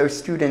 for those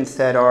students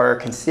that are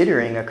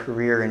considering a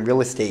career in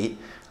real estate,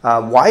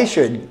 Why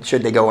should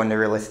they go into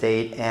real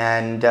estate,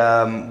 and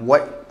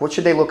what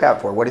should they look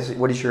out for? What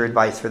is your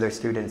advice for their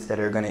students that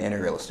are going to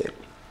enter real estate?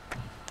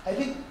 I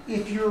think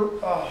if you're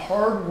a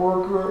hard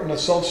worker and a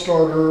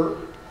self-starter,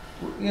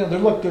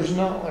 there's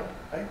no,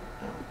 like,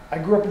 I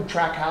grew up in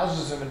tract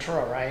houses in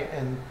Ventura, right?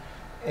 And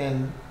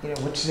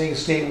went to San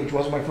State, which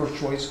wasn't my first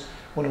choice,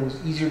 when it was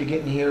easier to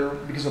get in here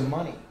because of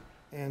money.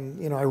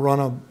 And, I run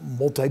a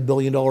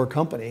multi-billion-dollar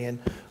company, and,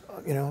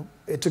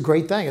 it's a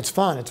great thing. It's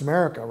fun. It's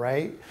America,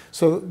 right?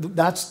 So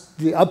that's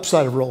the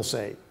upside of real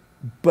estate.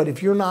 But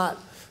if you're not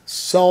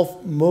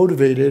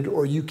self-motivated,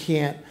 or you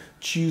can't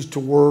choose to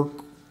work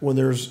when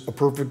there's a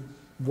perfect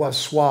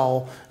west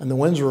swell and the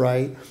winds are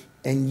right,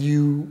 and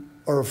you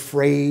are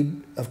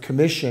afraid of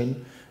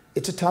commission,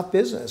 it's a tough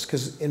business,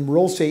 because in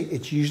real estate,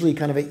 it's usually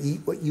kind of a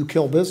eat what you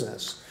kill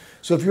business.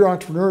 So if you're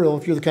entrepreneurial,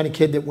 if you're the kind of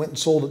kid that went and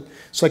sold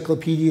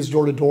encyclopedias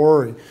door to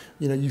door, or,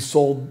 you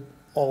sold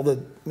all the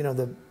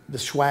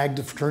swag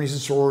to fraternities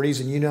and sororities,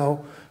 and you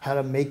know how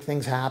to make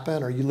things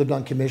happen, or you lived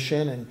on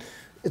commission, and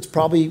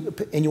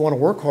and you want to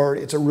work hard,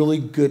 it's a really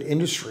good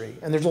industry.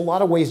 And there's a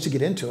lot of ways to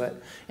get into it.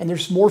 And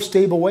there's more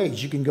stable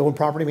ways. You can go in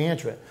property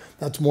management.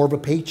 That's more of a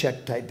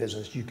paycheck type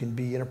business. You can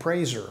be an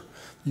appraiser.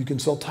 You can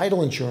sell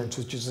title insurance,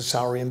 which is a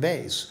salary and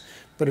base.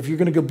 But if you're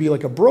going to go be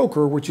like a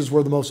broker, which is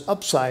where the most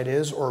upside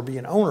is, or be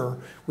an owner,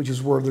 which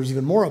is where there's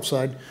even more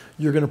upside,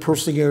 you're going to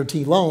personally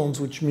guarantee loans,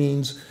 which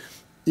means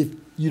if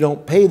you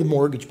don't pay the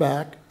mortgage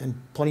back, and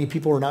plenty of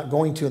people are not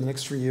going to in the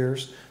next 3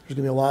 years, there's going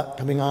to be a lot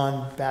coming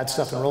on, bad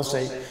stuff in real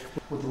estate.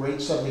 With the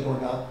rates suddenly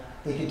going up,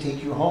 they can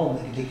take your home,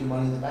 they can take your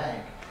money in the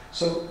bank.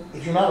 So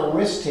if you're not a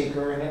risk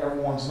taker, and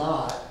everyone's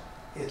not,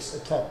 it's a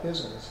tough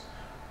business.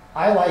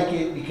 I like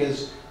it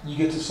because you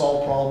get to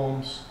solve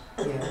problems.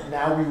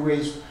 Now we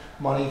raise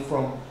money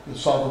from the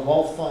sovereign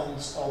wealth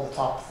funds, all the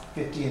top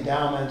 50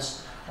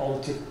 endowments, all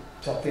the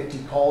top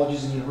 50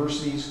 colleges and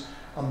universities.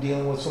 I'm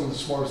dealing with some of the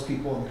smartest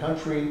people in the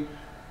country,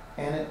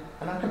 and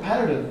I'm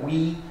competitive.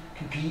 We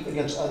compete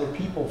against other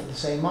people for the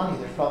same money.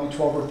 There's probably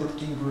 12 or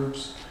 13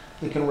 groups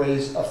that can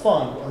raise a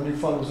fund. Our new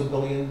fund was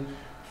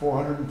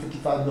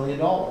 $1,455 million,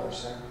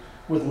 and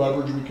with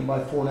leverage we can buy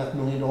 $4.5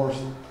 million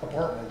of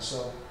apartments.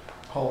 So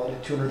call it a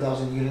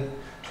 200,000 unit,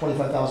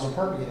 25,000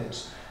 apartment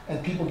units.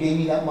 And people gave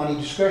me that money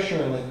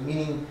discretionarily,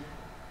 meaning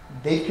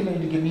they've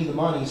committed to give me the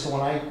money. So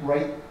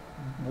when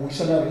we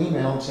send out an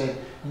email and say,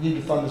 you need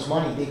to fund this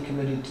money, they've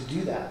committed to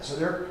do that. So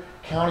they're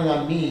counting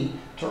on me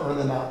to earn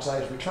them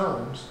outsized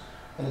returns,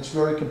 and it's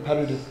very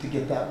competitive to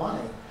get that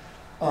money.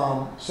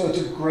 So it's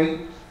a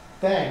great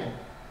thing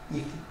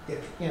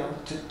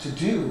to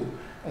do,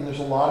 and there's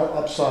a lot of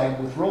upside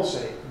with real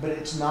estate, but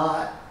it's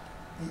not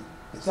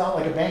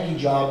like a banking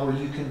job where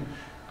you can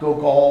go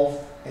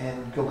golf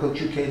and go coach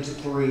your kids at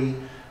 3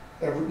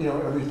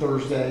 every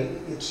Thursday.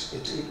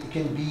 It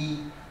can be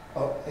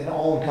an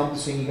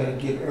all-encompassing. You got to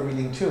give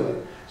everything to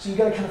it. So you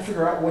got to kind of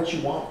figure out what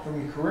you want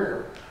from your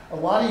career. A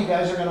lot of you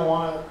guys are going to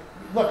want to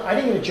look. I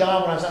didn't get a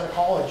job when I was out of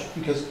college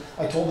because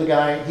I told the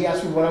guy. He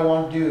asked me what I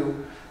wanted to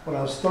do when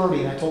I was 30,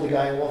 and I told the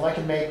guy, well, if I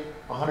could make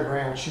 $100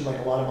 grand, which seemed like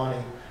a lot of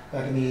money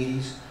back in the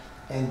 80s,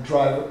 and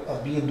drive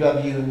a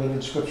BMW and live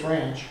in Scripps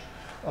Ranch,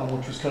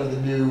 which was kind of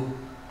the new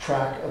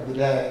track of the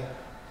day.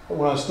 But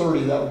when I was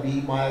 30, that would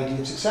be my idea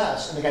of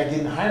success. And the guy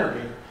didn't hire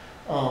me.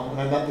 And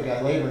I met the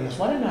guy later, and he goes,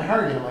 why didn't I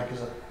hire you? I'm like,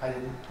 because I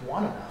didn't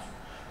want enough.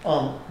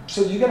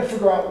 So you got to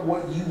figure out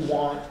what you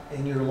want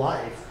in your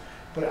life.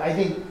 But I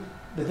think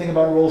the thing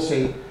about real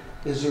estate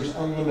is there's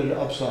unlimited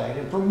upside.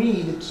 And for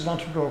me, that's an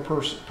entrepreneurial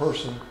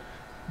person.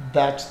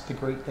 That's the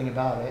great thing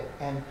about it.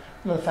 And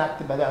the fact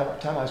that by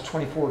that time I was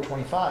 24 or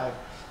 25,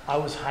 I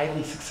was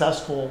highly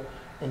successful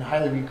and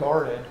highly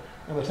regarded.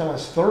 And by the time I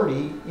was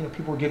 30,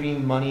 people were giving me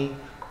money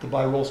to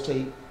buy real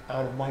estate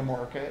out of my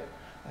market.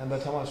 And by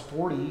the time I was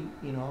 40,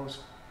 I was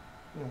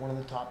one of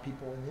the top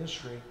people in the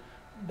industry.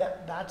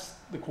 That's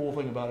the cool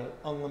thing about it,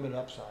 unlimited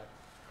upside.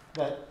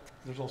 But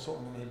there's also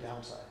unlimited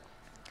downside.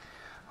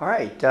 All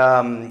right,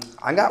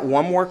 I got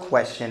one more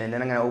question, and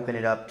then I'm going to open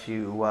it up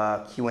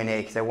to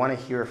Q&A because I want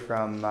to hear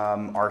from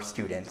our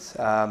students.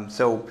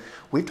 So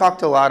we've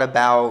talked a lot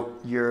about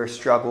your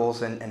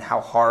struggles and how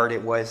hard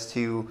it was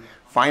to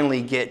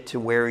finally get to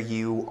where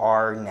you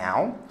are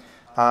now.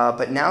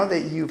 But now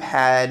that you've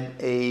had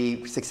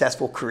a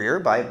successful career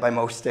by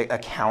most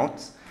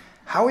accounts,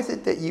 how is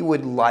it that you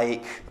would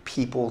like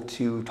people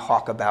to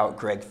talk about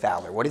Greg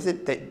Fowler? What is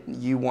it that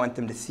you want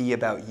them to see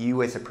about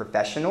you as a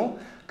professional?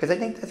 Because I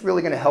think that's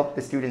really going to help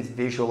the students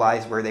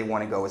visualize where they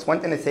want to go. It's one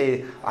thing to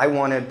say, I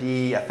want to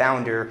be a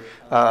founder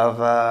of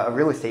a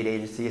real estate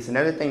agency. It's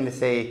another thing to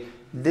say,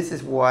 this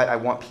is what I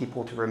want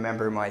people to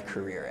remember my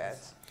career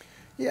as.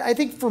 Yeah, I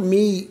think for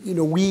me,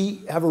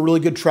 we have a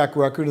really good track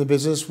record in the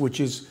business, which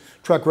is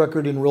track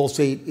record in real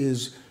estate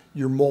is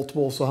your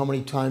multiple, so how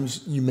many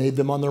times you made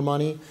them on their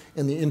money,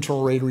 and the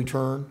internal rate of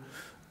return.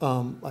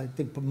 I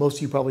think most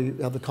of you probably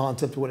have the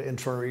concept of what an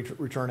internal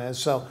return is.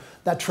 So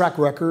that track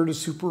record is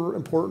super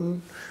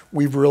important.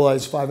 We've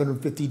realized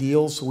 550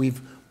 deals, so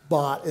we've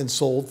bought and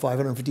sold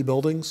 550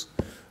 buildings.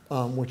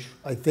 which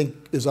I think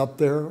is up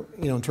there,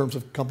 in terms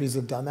of companies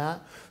that have done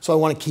that. So I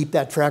want to keep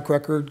that track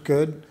record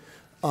good.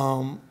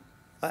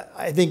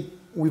 I think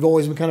we've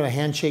always been kind of a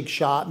handshake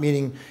shop,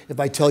 meaning if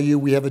I tell you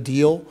we have a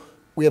deal,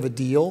 we have a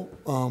deal.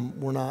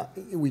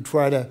 We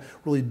try to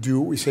really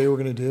do what we say we're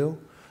going to do.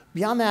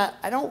 Beyond that,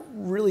 I don't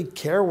really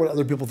care what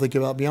other people think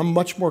about me. I'm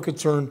much more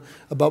concerned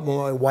about what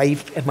my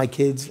wife and my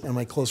kids and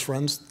my close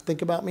friends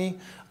think about me.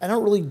 I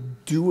don't really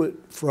do it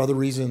for other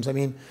reasons. I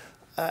mean,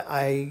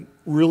 I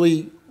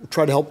really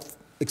try to help,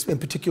 in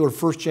particular,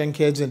 first-gen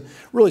kids, and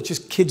really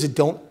just kids that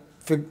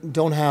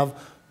don't have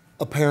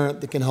a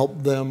parent that can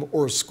help them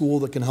or a school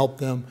that can help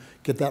them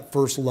get that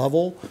first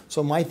level.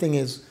 So my thing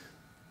is,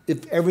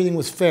 if everything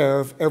was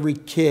fair, if every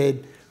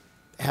kid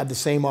had the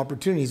same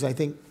opportunities, I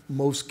think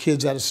most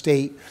kids out of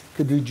state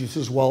could do just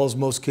as well as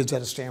most kids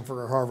out of Stanford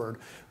or Harvard.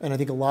 And I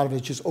think a lot of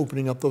it's just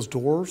opening up those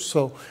doors.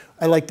 So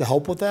I like to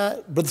help with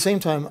that. But at the same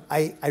time,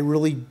 I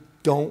really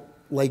don't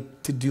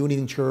like to do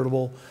anything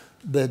charitable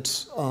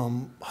that's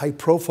high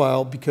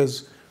profile,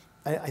 because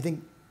I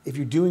think if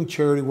you're doing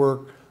charity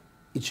work,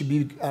 it should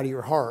be out of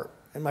your heart.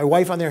 And my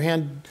wife, on the other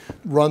hand,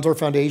 runs our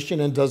foundation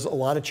and does a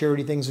lot of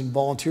charity things and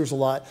volunteers a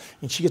lot.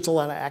 And she gets a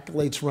lot of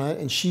accolades from it.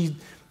 And she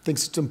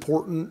thinks it's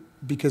important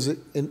because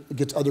it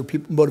gets other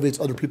people,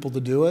 motivates other people to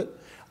do it.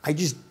 I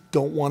just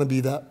don't want to be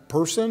that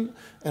person.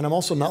 And I'm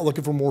also not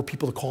looking for more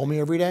people to call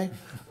me every day.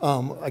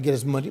 I get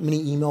as many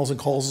emails and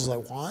calls as I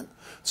want.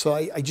 So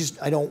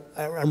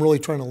I'm really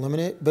trying to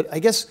limit it. But I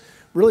guess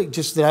really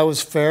just that I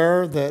was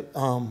fair, that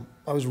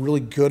I was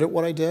really good at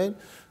what I did,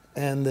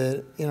 and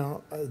that,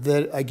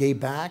 that I gave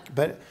back.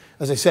 But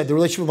as I said, the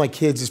relationship with my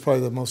kids is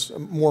probably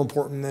more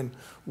important than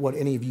what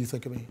any of you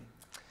think of me.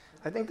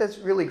 I think that's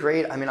really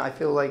great. I mean, I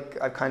feel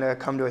like I've kind of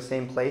come to a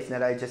same place, and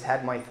that I just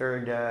had my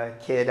third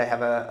kid. I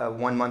have a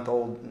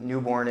 1-month-old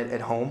newborn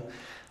at home.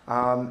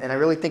 And I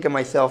really think of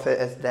myself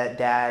as that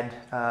dad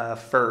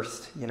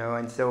first,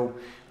 and so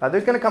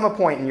there's going to come a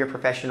point in your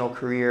professional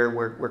career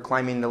where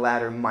climbing the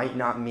ladder might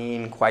not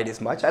mean quite as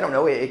much. I don't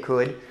know, it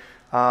could.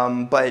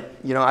 But,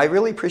 I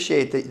really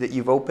appreciate that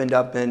you've opened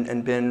up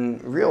and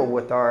been real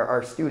with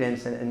our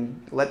students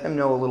and let them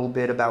know a little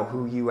bit about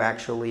who you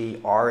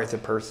actually are as a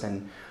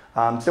person.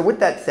 So with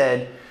that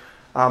said,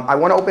 I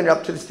want to open it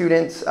up to the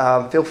students.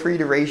 Feel free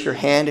to raise your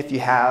hand if you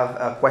have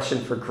a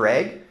question for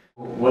Greg.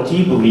 What do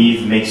you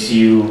believe makes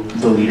you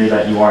the leader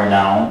that you are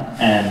now,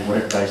 and what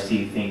advice do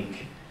you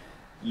think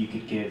you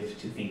could give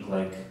to think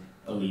like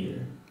a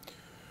leader?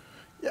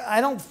 Yeah,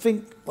 I don't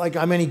think like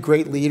I'm any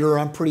great leader.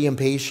 I'm pretty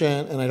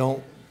impatient, and I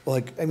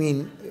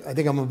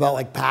think I'm about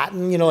like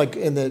Patton,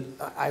 in that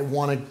I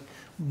want to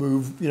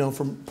move,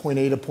 from point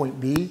A to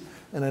point B,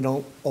 and I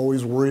don't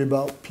always worry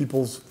about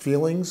people's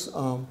feelings.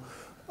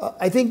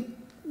 I think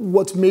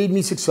what's made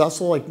me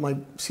successful, like my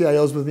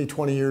CIO's with me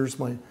 20 years,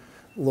 my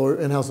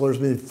in-house lawyer's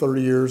been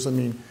 30 years. I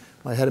mean,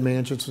 my head of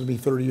management's been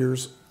 30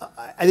 years.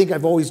 I think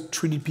I've always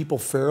treated people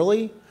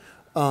fairly.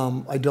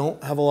 I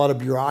don't have a lot of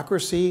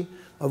bureaucracy.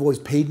 I've always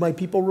paid my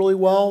people really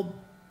well,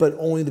 but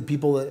only the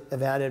people that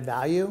have added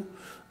value.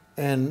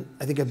 And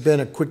I think I've been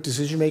a quick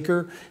decision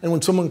maker. And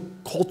when someone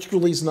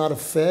culturally is not a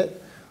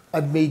fit,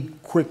 I've made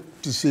quick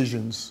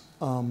decisions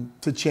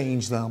to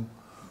change them.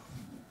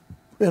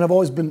 And I've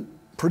always been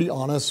pretty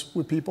honest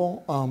with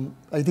people.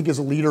 I think as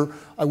a leader,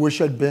 I wish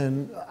I'd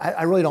been,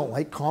 I really don't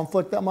like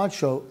conflict that much,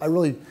 so I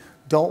really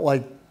don't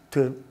like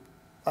to,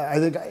 I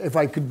think if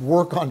I could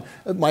work on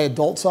my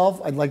adult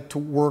self, I'd like to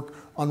work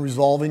on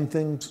resolving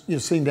things,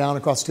 sitting down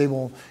across the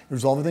table and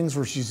resolving things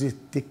versus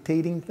just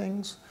dictating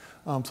things.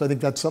 So I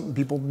think that's something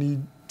people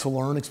need to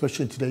learn,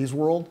 especially in today's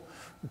world,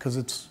 because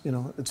it's,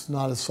 it's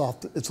not as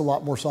soft, it's a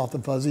lot more soft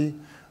and fuzzy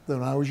than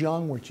when I was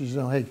young, which is,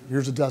 hey,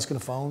 here's a desk and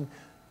a phone,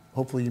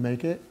 hopefully you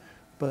make it.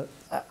 But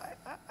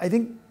I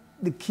think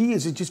the key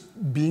is just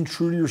being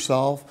true to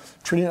yourself,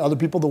 treating other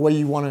people the way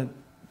you want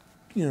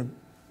to,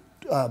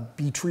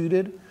 be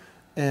treated,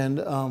 and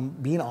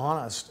being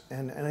honest.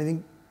 And I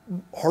think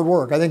hard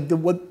work. I think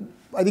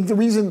the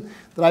reason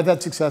that I've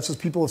had success is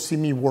people have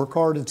seen me work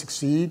hard and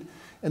succeed,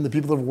 and the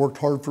people that have worked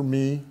hard for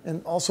me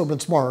and also been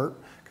smart,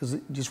 because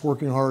just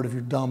working hard if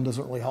you're dumb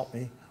doesn't really help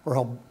me or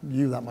help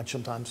you that much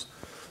sometimes.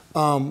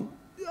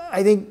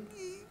 I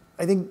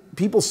think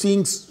people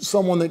seeing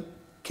someone that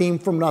came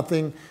from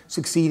nothing,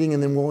 succeeding,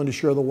 and then willing to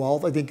share the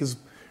wealth, I think has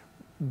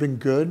been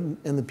good,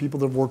 and the people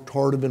that have worked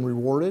hard have been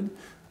rewarded.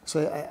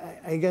 So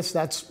I guess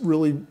that's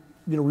really,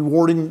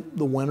 rewarding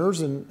the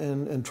winners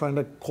and trying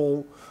to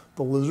cull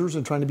the losers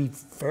and trying to be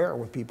fair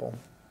with people.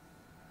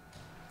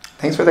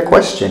 Thanks for the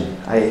question.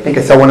 I think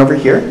I saw one over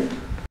here.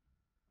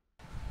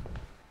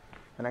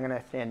 And I'm going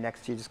to stand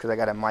next to you just because I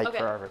got a mic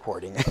for our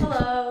recording.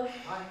 Hello.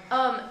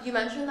 You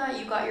mentioned that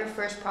you got your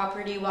first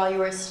property while you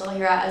were still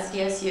here at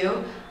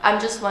SDSU. I'm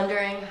just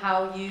wondering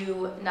how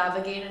you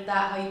navigated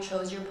that, how you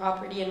chose your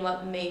property, and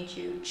what made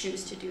you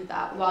choose to do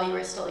that while you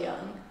were still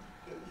young.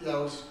 Yeah,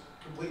 it was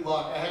complete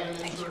luck. I had an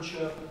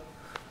internship.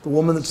 The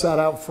woman that sat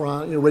out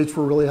front, rates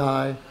were really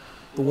high.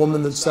 The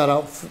woman that sat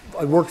out,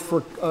 I worked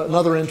for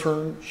another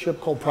internship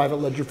called Private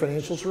Ledger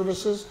Financial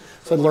Services.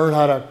 So I learned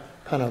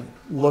how kind of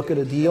look at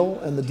a deal,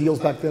 and the deals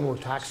back then were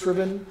tax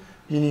driven,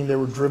 meaning they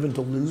were driven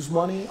to lose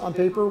money on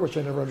paper, which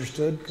I never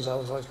understood because I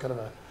was always kind of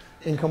a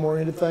income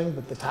oriented thing,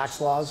 but the tax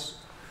laws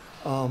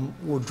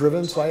were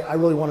driven. So I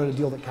really wanted a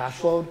deal that cash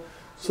flowed.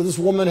 So this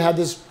woman had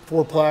this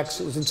fourplex.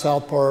 It was in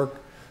South Park.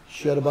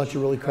 She had a bunch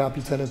of really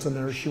crappy tenants in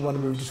there. She wanted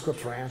to move to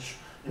Scripps Ranch,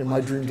 in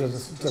my dream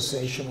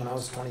destination when I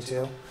was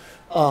 22.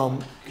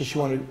 Because she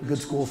wanted a good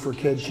school for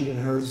kids. She didn't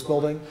inherit this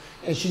building.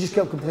 And she just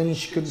kept complaining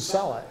she couldn't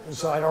sell it. And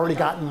so I'd already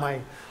gotten my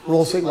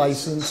real estate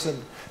license,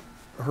 and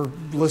her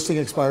listing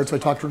expired, so I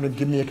talked to her to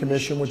give me a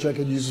commission, which I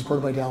could use as part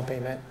of my down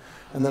payment.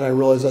 And then I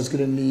realized I was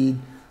going to need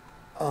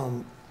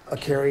a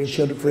carry.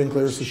 She had it free and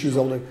clear, so she was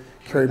able to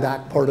carry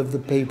back part of the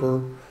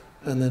paper.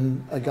 And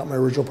then I got my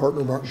original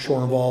partner, Martin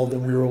Shore, involved,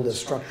 and we were able to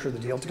structure the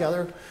deal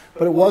together.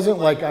 But it wasn't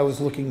like I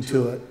was looking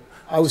to it.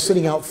 I was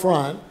sitting out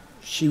front.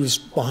 She was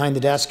behind the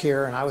desk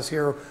here, and I was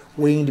here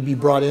waiting to be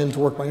brought in to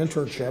work my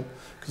internship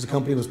because the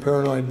company was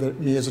paranoid that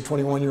me as a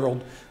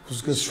 21-year-old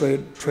was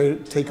going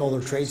to take all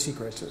their trade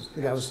secrets.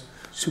 The guy was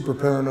super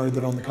paranoid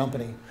that owned the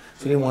company.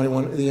 So he didn't want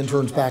anyone, the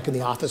interns back in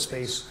the office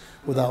space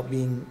without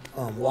being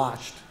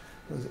watched.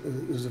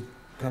 It was a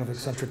kind of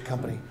eccentric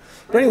company.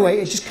 But anyway,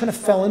 it just kind of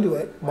fell into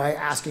it by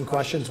asking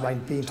questions, by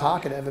being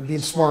talkative and being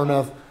smart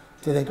enough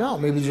to think, oh,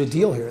 maybe there's a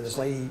deal here. This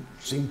lady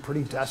seemed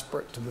pretty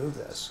desperate to move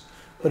this.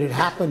 But it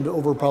happened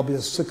over probably a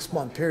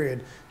 6-month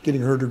period,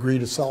 getting her to agree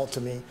to sell it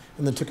to me,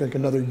 and then took like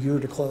another year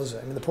to close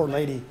it. I mean, the poor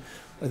lady,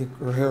 I think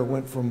her hair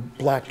went from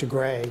black to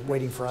gray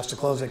waiting for us to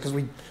close it because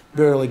we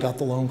barely got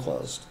the loan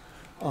closed.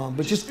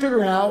 But just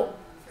figuring out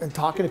and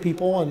talking to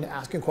people and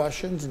asking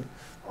questions, and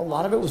a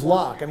lot of it was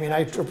luck. I mean, I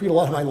attribute a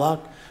lot of my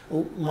luck,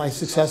 my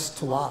success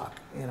to luck,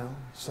 you know.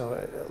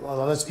 So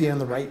that's being in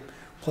the right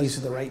place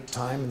at the right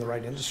time in the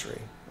right industry.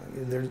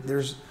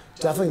 There's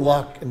definitely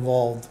luck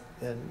involved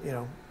in, you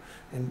know,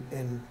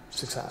 in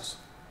success.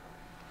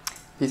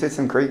 These are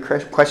some great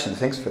questions.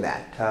 Thanks for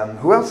that.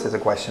 Who else has a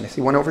question? I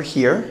see one over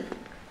here.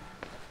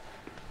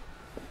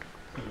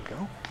 There you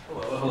go.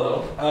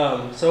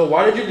 Hello. So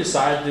why did you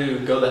decide to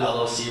go the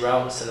LLC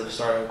route instead of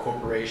starting a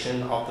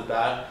corporation off the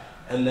bat?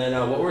 And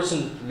then what were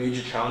some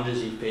major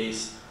challenges you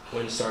faced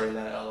when starting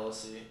that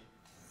LLC?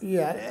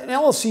 Yeah, an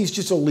LLC is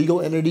just a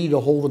legal entity to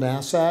hold an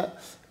asset.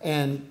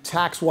 And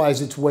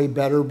tax-wise, it's way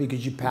better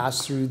because you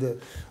pass through the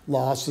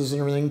losses and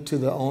everything to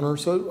the owner.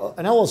 So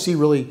an LLC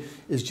really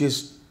is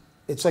just,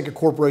 it's like a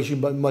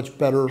corporation, but much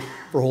better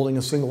for holding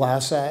a single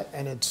asset.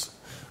 And it's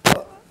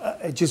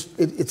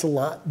a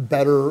lot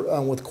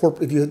better with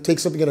corporate. If you take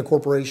something in a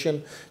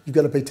corporation, you've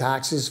got to pay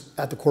taxes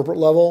at the corporate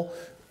level,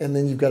 and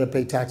then you've got to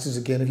pay taxes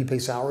again if you pay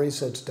salaries,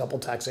 so it's double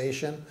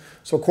taxation.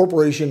 So a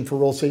corporation for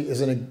real estate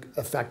isn't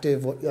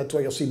effective. That's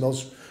why you'll see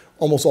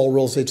almost all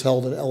real estate's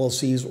held in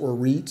LLCs or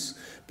REITs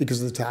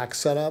because of the tax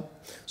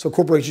setup. So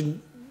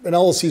an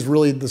LLC is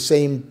really the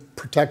same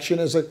protection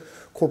as a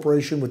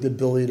corporation with the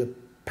ability to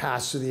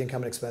pass through the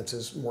income and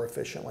expenses more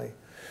efficiently.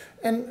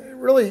 And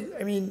really,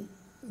 I mean,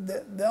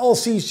 the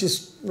LLC is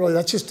just really,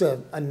 that's just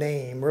a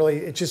name. Really,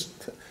 it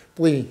just,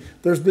 believe me,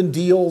 there's been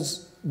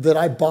deals that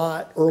I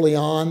bought early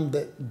on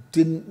that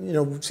didn't, you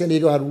know, San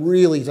Diego had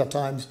really tough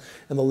times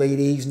in the late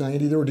 80s,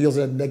 90s. There were deals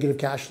that had negative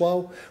cash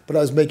flow, but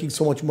I was making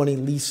so much money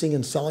leasing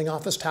and selling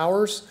office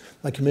towers,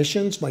 my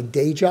commissions, my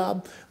day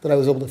job, that I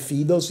was able to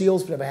feed those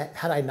deals. But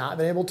had I not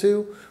been able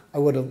to, I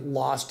would have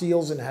lost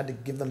deals and had to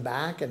give them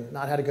back and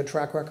not had a good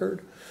track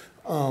record.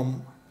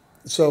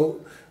 So,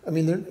 I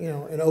mean, you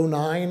know, in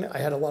 2009, I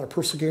had a lot of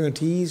personal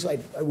guarantees.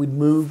 We'd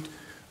moved.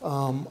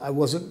 I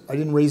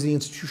didn't raise the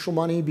institutional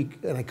money,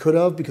 and I could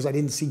have because I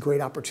didn't see great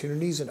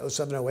opportunities in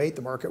 2007, 2008.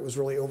 The market was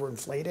really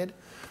overinflated,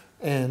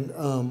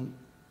 and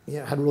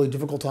had really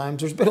difficult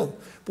times.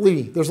 Believe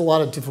me, there's a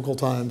lot of difficult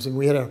times, and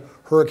we had a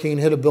hurricane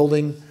hit a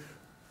building,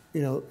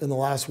 you know, in the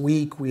last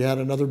week. We had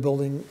another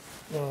building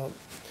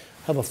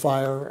have a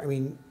fire. I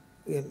mean,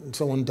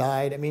 someone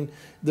died. I mean,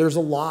 there's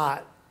a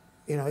lot.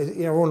 You know,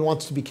 everyone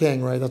wants to be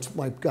king, right? That's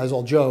my guys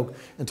all joke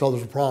until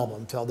there's a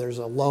problem, until there's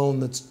a loan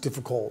that's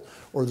difficult,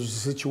 or there's a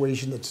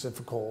situation that's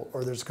difficult,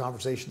 or there's a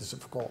conversation that's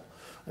difficult.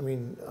 I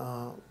mean,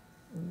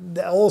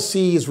 the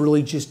LLC is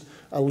really just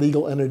a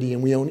legal entity,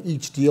 and we own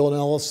each deal in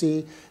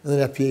LLC, and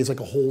then FPA is like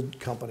a whole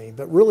company.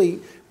 But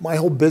really, my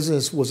whole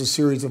business was a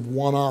series of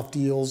one-off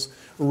deals.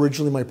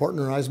 Originally, my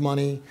partner and I's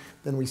money.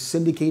 Then we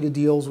syndicated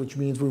deals, which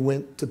means we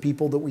went to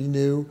people that we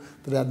knew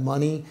that had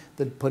money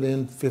that put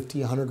in 50,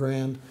 100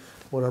 grand.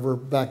 Whatever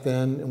back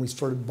then, and we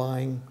started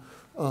buying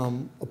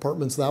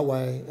apartments that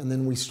way, and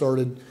then we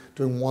started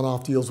doing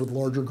one-off deals with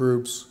larger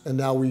groups, and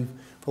now for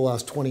the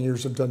last 20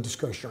 years, have done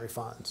discretionary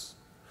funds.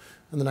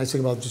 And the nice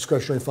thing about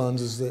discretionary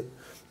funds is that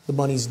the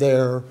money's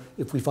there.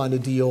 If we find a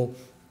deal,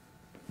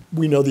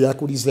 we know the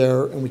equity's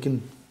there, and we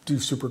can do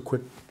super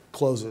quick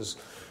closes.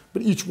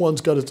 But each one's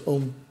got its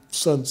own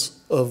sense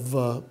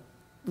of,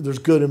 there's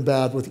good and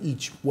bad with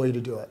each way to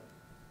do it.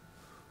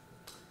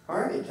 All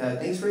right,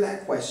 thanks for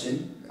that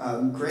question.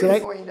 Greg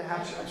is going to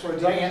have... I'm sorry,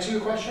 did I answer your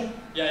question?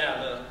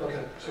 Yeah.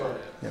 Okay, sorry.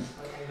 Yep.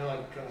 I know I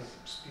kind of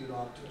spewed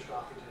off too much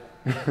coffee today.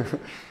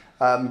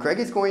 Greg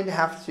is going to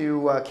have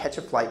to catch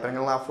a flight, but I'm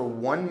going to allow for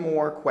one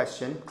more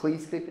question.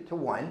 Please keep it to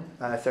one.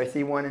 So I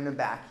see one in the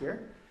back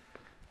here.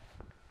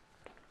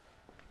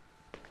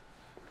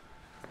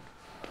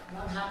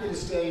 I'm happy to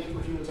stay for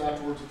a few minutes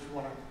afterwards if you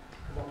want to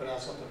come up and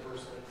ask something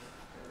personally.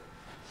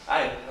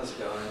 Hi, how's it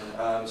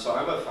going? So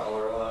I'm a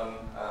Fowler alum,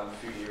 a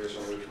few years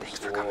removed from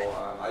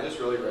school. I just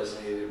really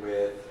resonated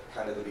with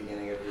kind of the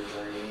beginning of your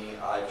journey.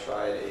 I've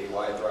tried a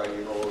wide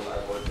variety of roles.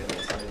 I've worked in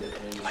a ton of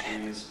different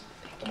industries.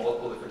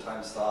 Multiple different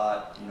times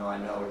thought, I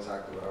know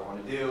exactly what I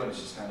want to do, and it's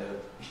just kind of,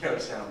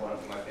 it's kind of blown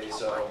up in my face.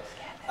 So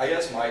I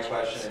guess my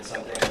question is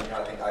something,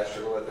 I think I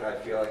struggle with, and I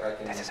feel like I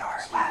can This is our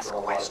speak last for a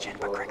lot question,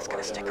 of but people Greg's of gonna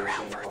our stick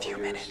generation, around for a few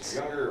couple years minutes.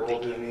 younger or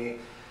older than me.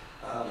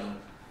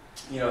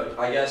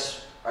 I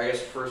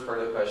guess first part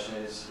of the question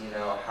is,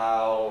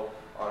 how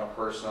on a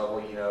personal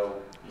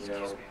level,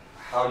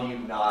 how do you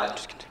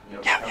not,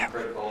 become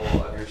critical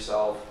of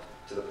yourself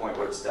to the point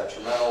where it's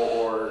detrimental,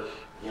 or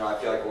I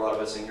feel like a lot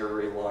of us in here are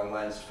really long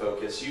lens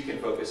focused. You can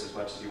focus as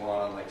much as you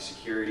want on like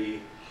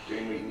security,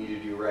 doing what you need to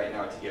do right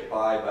now to get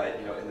by, but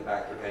in the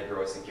back of your head you're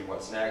always thinking,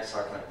 what's next?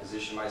 How can I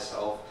position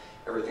myself?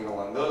 Everything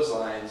along those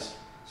lines.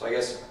 So I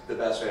guess the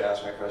best way to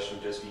ask my question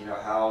would just be,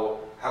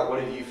 what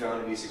have you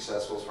found to be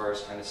successful as far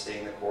as kind of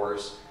staying the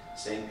course,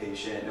 staying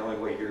patient, knowing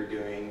what you're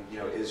doing,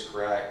 is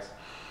correct,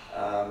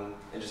 and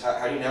just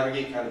how do you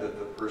navigate kind of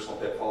the personal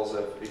pitfalls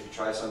of if you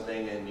try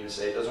something and you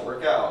say it doesn't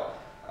work out,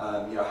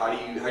 how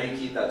do you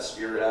keep that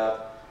spirit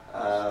up?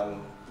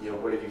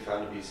 What have you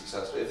found to be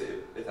successful,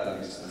 if that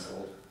makes sense?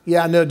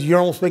 Yeah, no, you're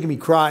almost making me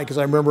cry because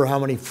I remember how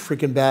many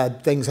freaking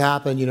bad things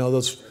happened,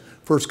 those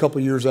first couple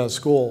of years out of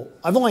school.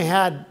 I've only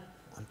had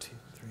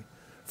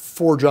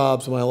 4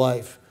 jobs in my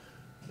life,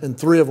 and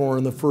 3 of them were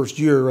in the first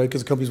year, right,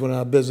 because the companies went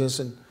out of business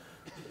and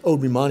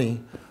owed me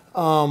money.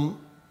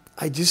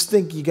 I just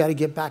think you got to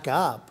get back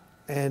up,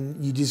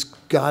 and you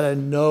just got to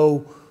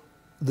know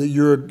that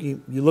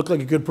you look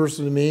like a good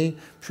person to me.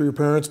 I'm sure your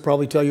parents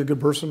probably tell you you're a good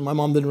person. My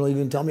mom didn't really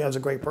even tell me I was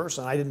a great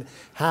person. I didn't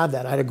have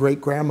that. I had a great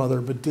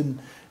grandmother, but didn't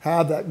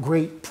have that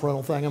great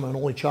parental thing. I'm an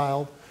only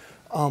child.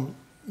 All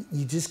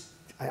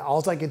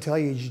I can tell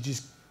you is you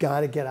just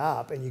got to get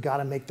up, and you got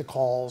to make the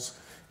calls,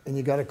 and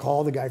you got to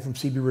call the guy from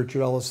CB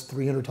Richard Ellis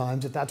 300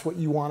 times if that's what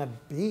you want to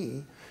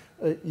be.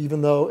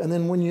 And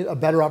then when a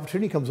better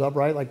opportunity comes up,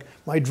 right? Like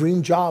my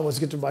dream job was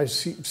to get to buy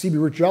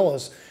CB Richard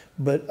Ellis,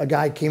 but a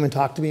guy came and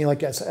talked to me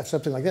like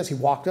something like this. He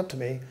walked up to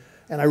me,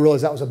 and I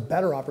realized that was a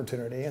better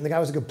opportunity. And the guy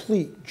was a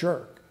complete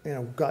jerk.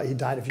 He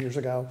died a few years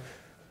ago.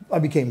 I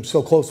became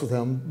so close with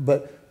him,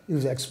 but he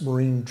was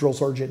ex-Marine drill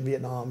sergeant in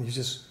Vietnam. He's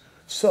just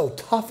so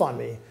tough on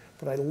me,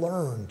 but I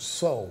learned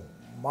so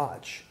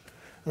much.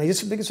 And I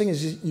guess the biggest thing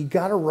is you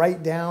got to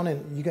write down,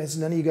 and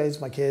none of you guys,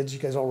 my kids, you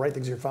guys all write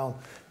things in your phone.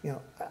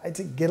 I'd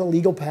say get a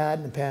legal pad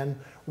and a pen,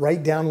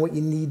 write down what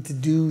you need to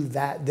do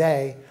that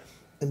day,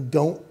 and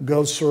don't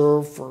go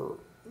surf or,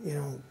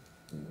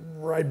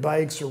 ride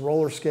bikes or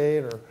roller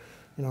skate or,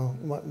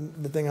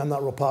 the thing I'm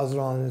not real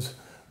positive on is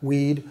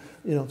weed,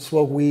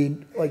 smoke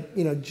weed.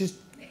 Just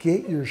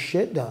get your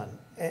shit done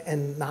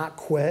and not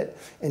quit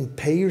and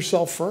pay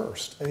yourself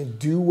first. I mean,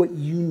 do what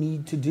you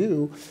need to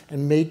do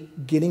and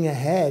make getting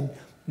ahead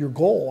your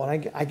goal.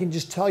 And I can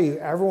just tell you,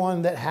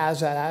 everyone that has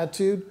that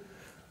attitude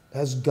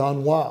has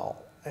done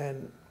well.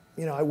 And,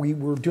 we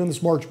were doing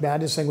this March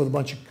Madness thing with a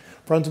bunch of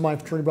friends of mine,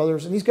 fraternity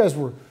brothers, and these guys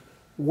were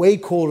way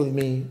cooler than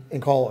me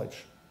in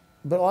college.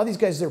 But a lot of these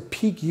guys, their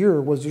peak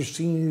year was their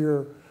senior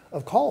year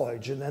of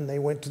college. And then they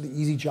went to the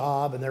easy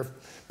job, and their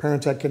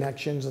parents had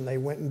connections, and they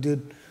went and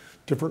did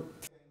different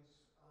things.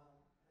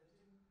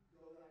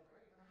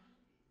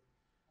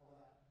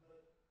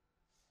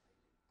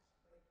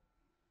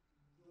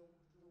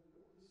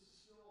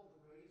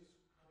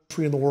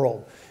 Country in the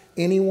world.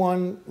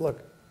 Anyone,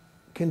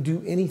 can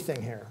do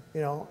anything here.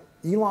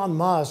 Elon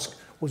Musk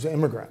was an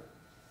immigrant.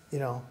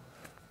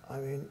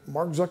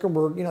 Mark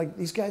Zuckerberg,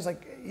 these guys,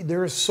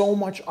 there is so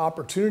much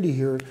opportunity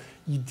here.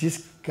 You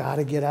just got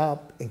to get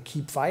up and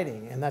keep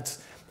fighting. And that's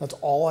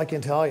all I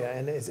can tell you.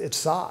 And it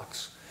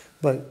sucks.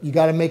 But you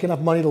got to make enough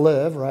money to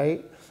live,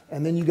 right?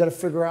 And then you got to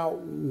figure out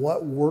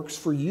what works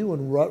for you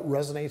and what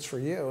resonates for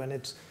you. And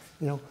it's,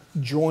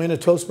 join a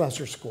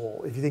Toastmaster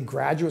school. If you think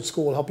graduate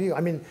school will help you.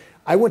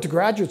 I went to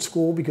graduate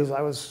school because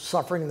I was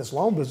suffering in this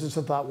loan business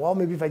and thought, well,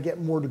 maybe if I get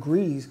more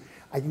degrees,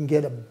 I can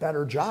get a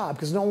better job,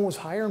 because no one was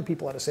hiring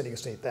people at a city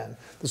estate then.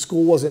 The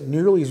school wasn't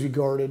nearly as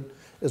regarded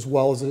as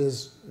well as it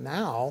is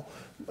now.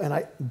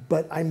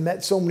 But I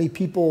met so many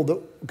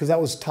people because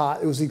that was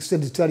taught, it was the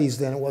extended studies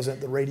then, it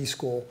wasn't the Rady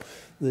School.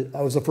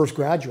 I was the first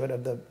graduate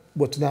of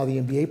what's now the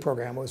MBA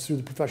program. It was through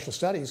the professional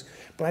studies.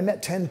 But I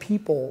met 10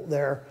 people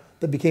there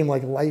that became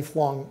like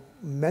lifelong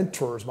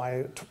mentors,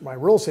 my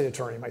real estate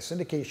attorney, my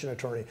syndication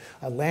attorney,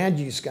 a land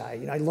use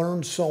guy. I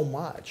learned so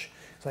much.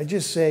 So I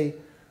just say,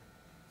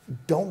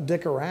 don't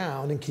dick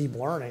around and keep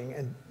learning,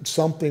 and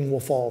something will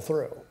fall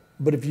through.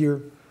 But if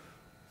you're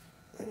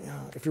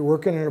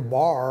working in a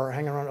bar or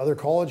hanging around other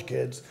college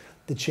kids,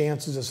 the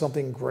chances of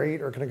something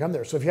great are going to come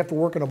there. So if you have to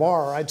work in a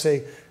bar, I'd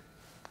say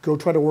go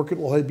try to work at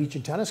La Jolla Beach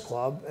and Tennis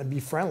Club and be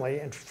friendly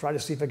and try to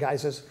see if a guy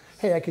says,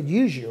 hey, I could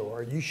use you,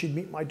 or you should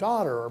meet my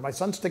daughter, or my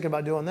son's thinking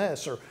about doing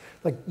this, or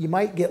like you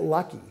might get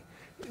lucky,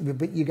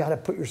 but you got to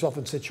put yourself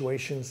in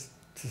situations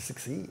to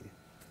succeed.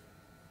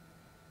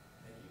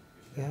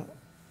 Yeah.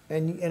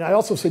 And I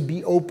also say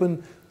be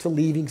open to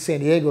leaving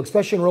San Diego,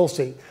 especially in real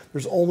estate.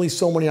 There's only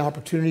so many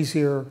opportunities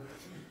here.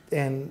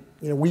 And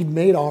we've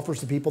made offers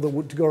to people that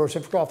would to go to our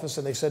central office,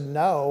 and they said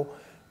no.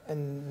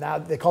 And now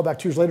they call back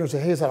 2 years later and say,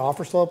 hey, is that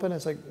offer still open?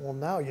 It's like, well,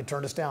 no, you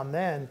turned us down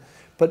then.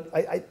 But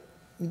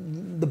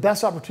the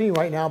best opportunity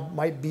right now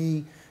might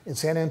be in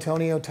San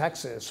Antonio,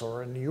 Texas,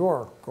 or in New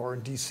York, or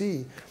in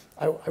DC.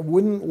 I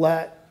wouldn't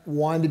let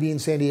wanting to be in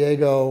San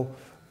Diego,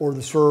 or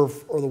the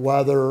surf, or the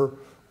weather,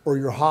 or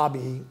your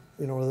hobby,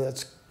 whether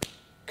that's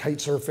kite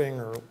surfing,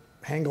 or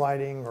hang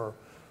gliding, or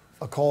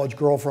a college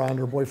girlfriend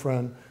or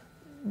boyfriend,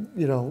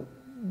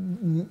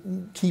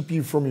 keep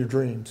you from your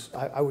dreams.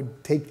 I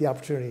would take the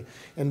opportunity.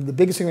 And the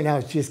biggest thing right now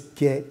is just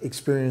get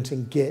experience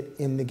and get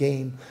in the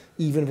game,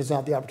 even if it's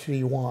not the opportunity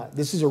you want.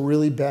 This is a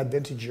really bad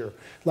vintage year.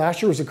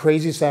 Last year was the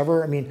craziest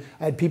ever. I mean,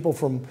 I had people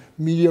from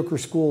mediocre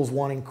schools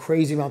wanting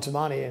crazy amounts of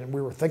money, and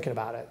we were thinking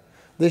about it.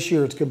 This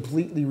year, it's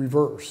completely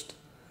reversed.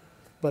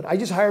 But I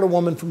just hired a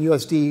woman from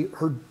USD,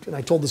 and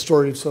I told the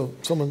story, so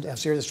someone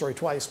has to hear the story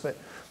twice, but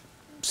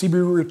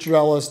CB Richard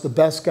Ellis, the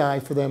best guy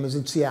for them is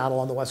in Seattle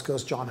on the West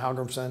Coast, John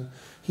Halgrimson.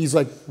 He's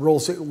like real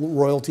estate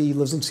royalty. He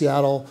lives in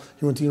Seattle.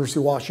 He went to the University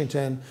of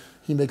Washington.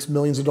 He makes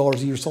millions of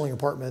dollars a year selling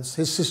apartments.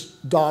 His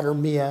daughter,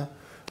 Mia,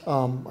 I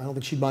don't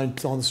think she'd mind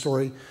telling the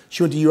story.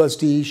 She went to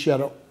USD. She had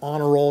an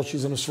honor roll. She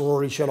was in a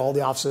sorority. She had all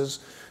the offices.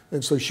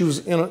 And so she was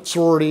in a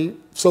sorority,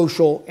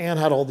 social, and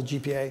had all the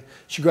GPA.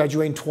 She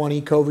graduated in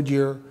 20, COVID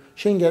year.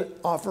 She didn't get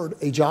offered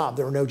a job.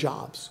 There were no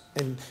jobs.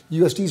 And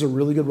USD is a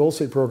really good real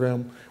estate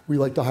program. We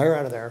like to hire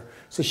out of there.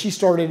 So she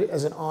started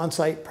as an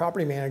on-site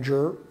property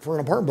manager for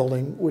an apartment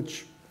building,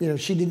 which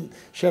she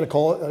had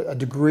a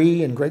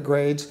degree and great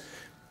grades.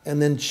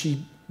 And then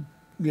she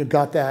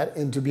got that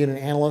into being an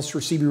analyst for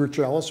CB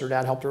Richard Ellis. Her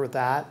dad helped her with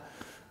that.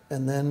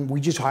 And then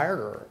we just hired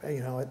her,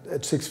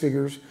 at 6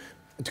 figures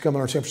to come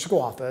in our San Francisco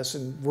office,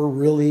 and we're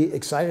really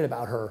excited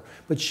about her.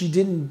 But she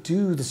didn't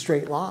do the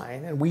straight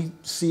line, and we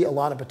see a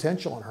lot of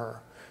potential in her.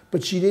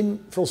 But she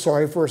didn't feel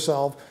sorry for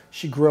herself.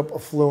 She grew up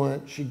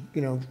affluent.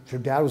 Her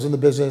dad was in the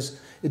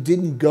business. It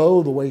didn't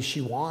go the way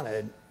she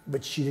wanted,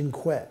 but she didn't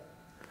quit.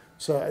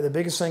 So the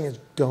biggest thing is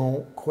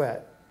don't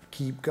quit.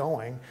 Keep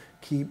going.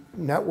 Keep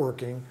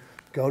networking.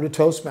 Go to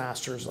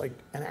Toastmasters,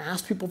 and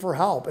ask people for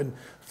help, and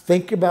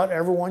think about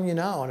everyone you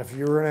know. And if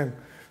you're in a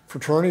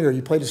fraternity or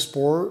you played a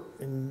sport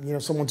and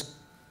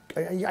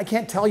I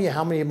can't tell you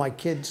how many of my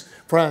kids'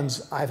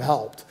 friends I've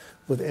helped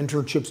with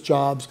internships,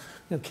 jobs.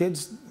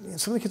 Kids,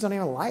 some of the kids I don't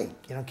even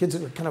like. Kids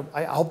that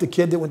I helped the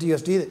kid that went to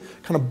USD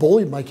that kind of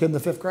bullied my kid in the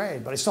 5th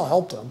grade, but I still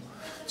helped him.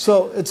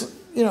 So it's,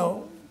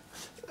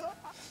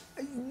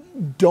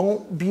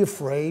 don't be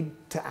afraid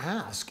to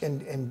ask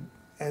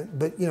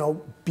but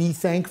be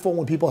thankful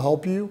when people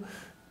help you,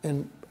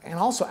 and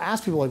also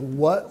ask people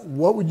what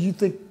would you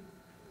think,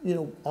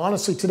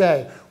 honestly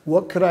today,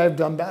 what could I have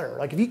done better?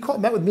 Like if you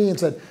met with me and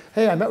said,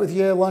 hey, I met with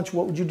you at lunch,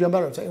 what would you have done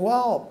better? I'd say,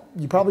 well,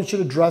 you probably should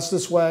have dressed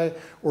this way,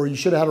 or you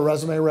should have had a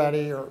resume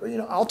ready, or,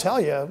 I'll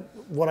tell you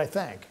what I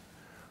think.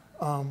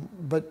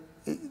 But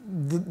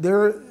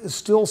there is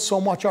still so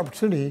much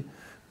opportunity,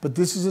 but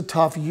this is a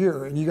tough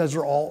year, and you guys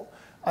are all,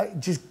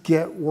 just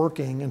get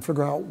working and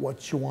figure out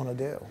what you want to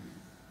do.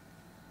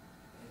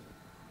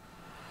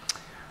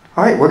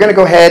 All right, we're going to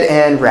go ahead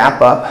and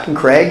wrap up.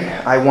 Greg,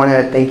 I want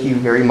to thank you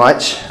very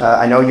much.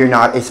 I know you're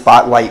not a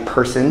spotlight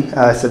person,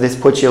 so this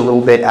puts you a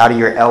little bit out of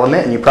your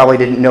element, and you probably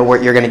didn't know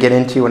what you're going to get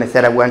into when I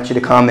said I want you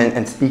to come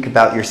and speak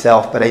about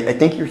yourself, but I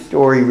think your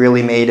story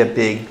really made a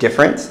big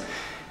difference.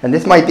 And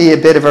this might be a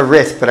bit of a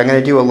risk, but I'm going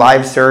to do a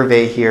live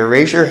survey here.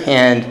 Raise your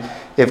hand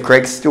if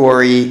Greg's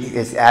story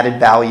has added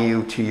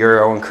value to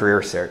your own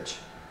career search.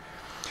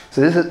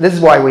 So this is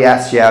why we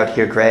asked you out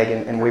here, Greg,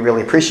 and we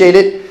really appreciate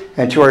it.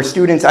 And to our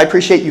students, I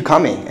appreciate you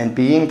coming and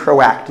being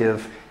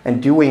proactive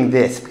and doing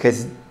this,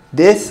 because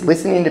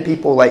listening to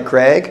people like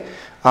Greg,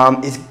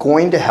 is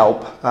going to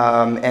help.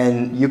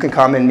 And you can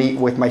come and meet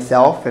with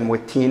myself and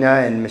with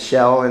Tina and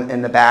Michelle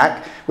in the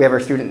back. We have our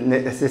student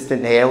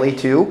assistant, Naomi,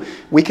 too.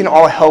 We can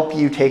all help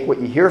you take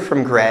what you hear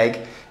from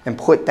Greg and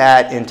put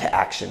that into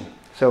action.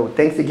 So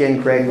thanks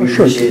again, Greg. We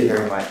appreciate it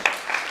very much.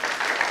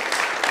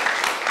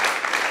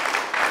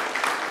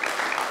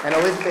 And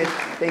Elizabeth,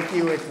 thank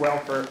you as well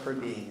for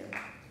being here.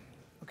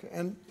 Okay,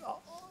 and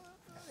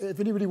if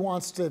anybody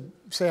wants to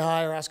say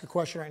hi or ask a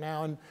question right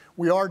now, and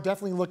we are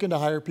definitely looking to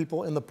hire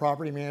people in the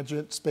property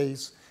management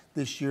space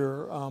this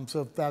year.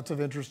 So if that's of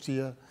interest to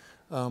you,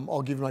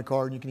 I'll give you my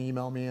card and you can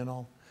email me and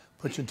I'll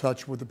put you in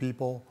touch with the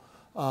people.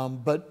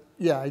 But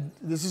yeah,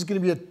 this is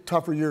going to be a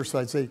tougher year, so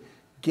I'd say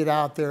get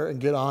out there and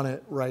get on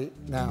it right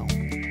now.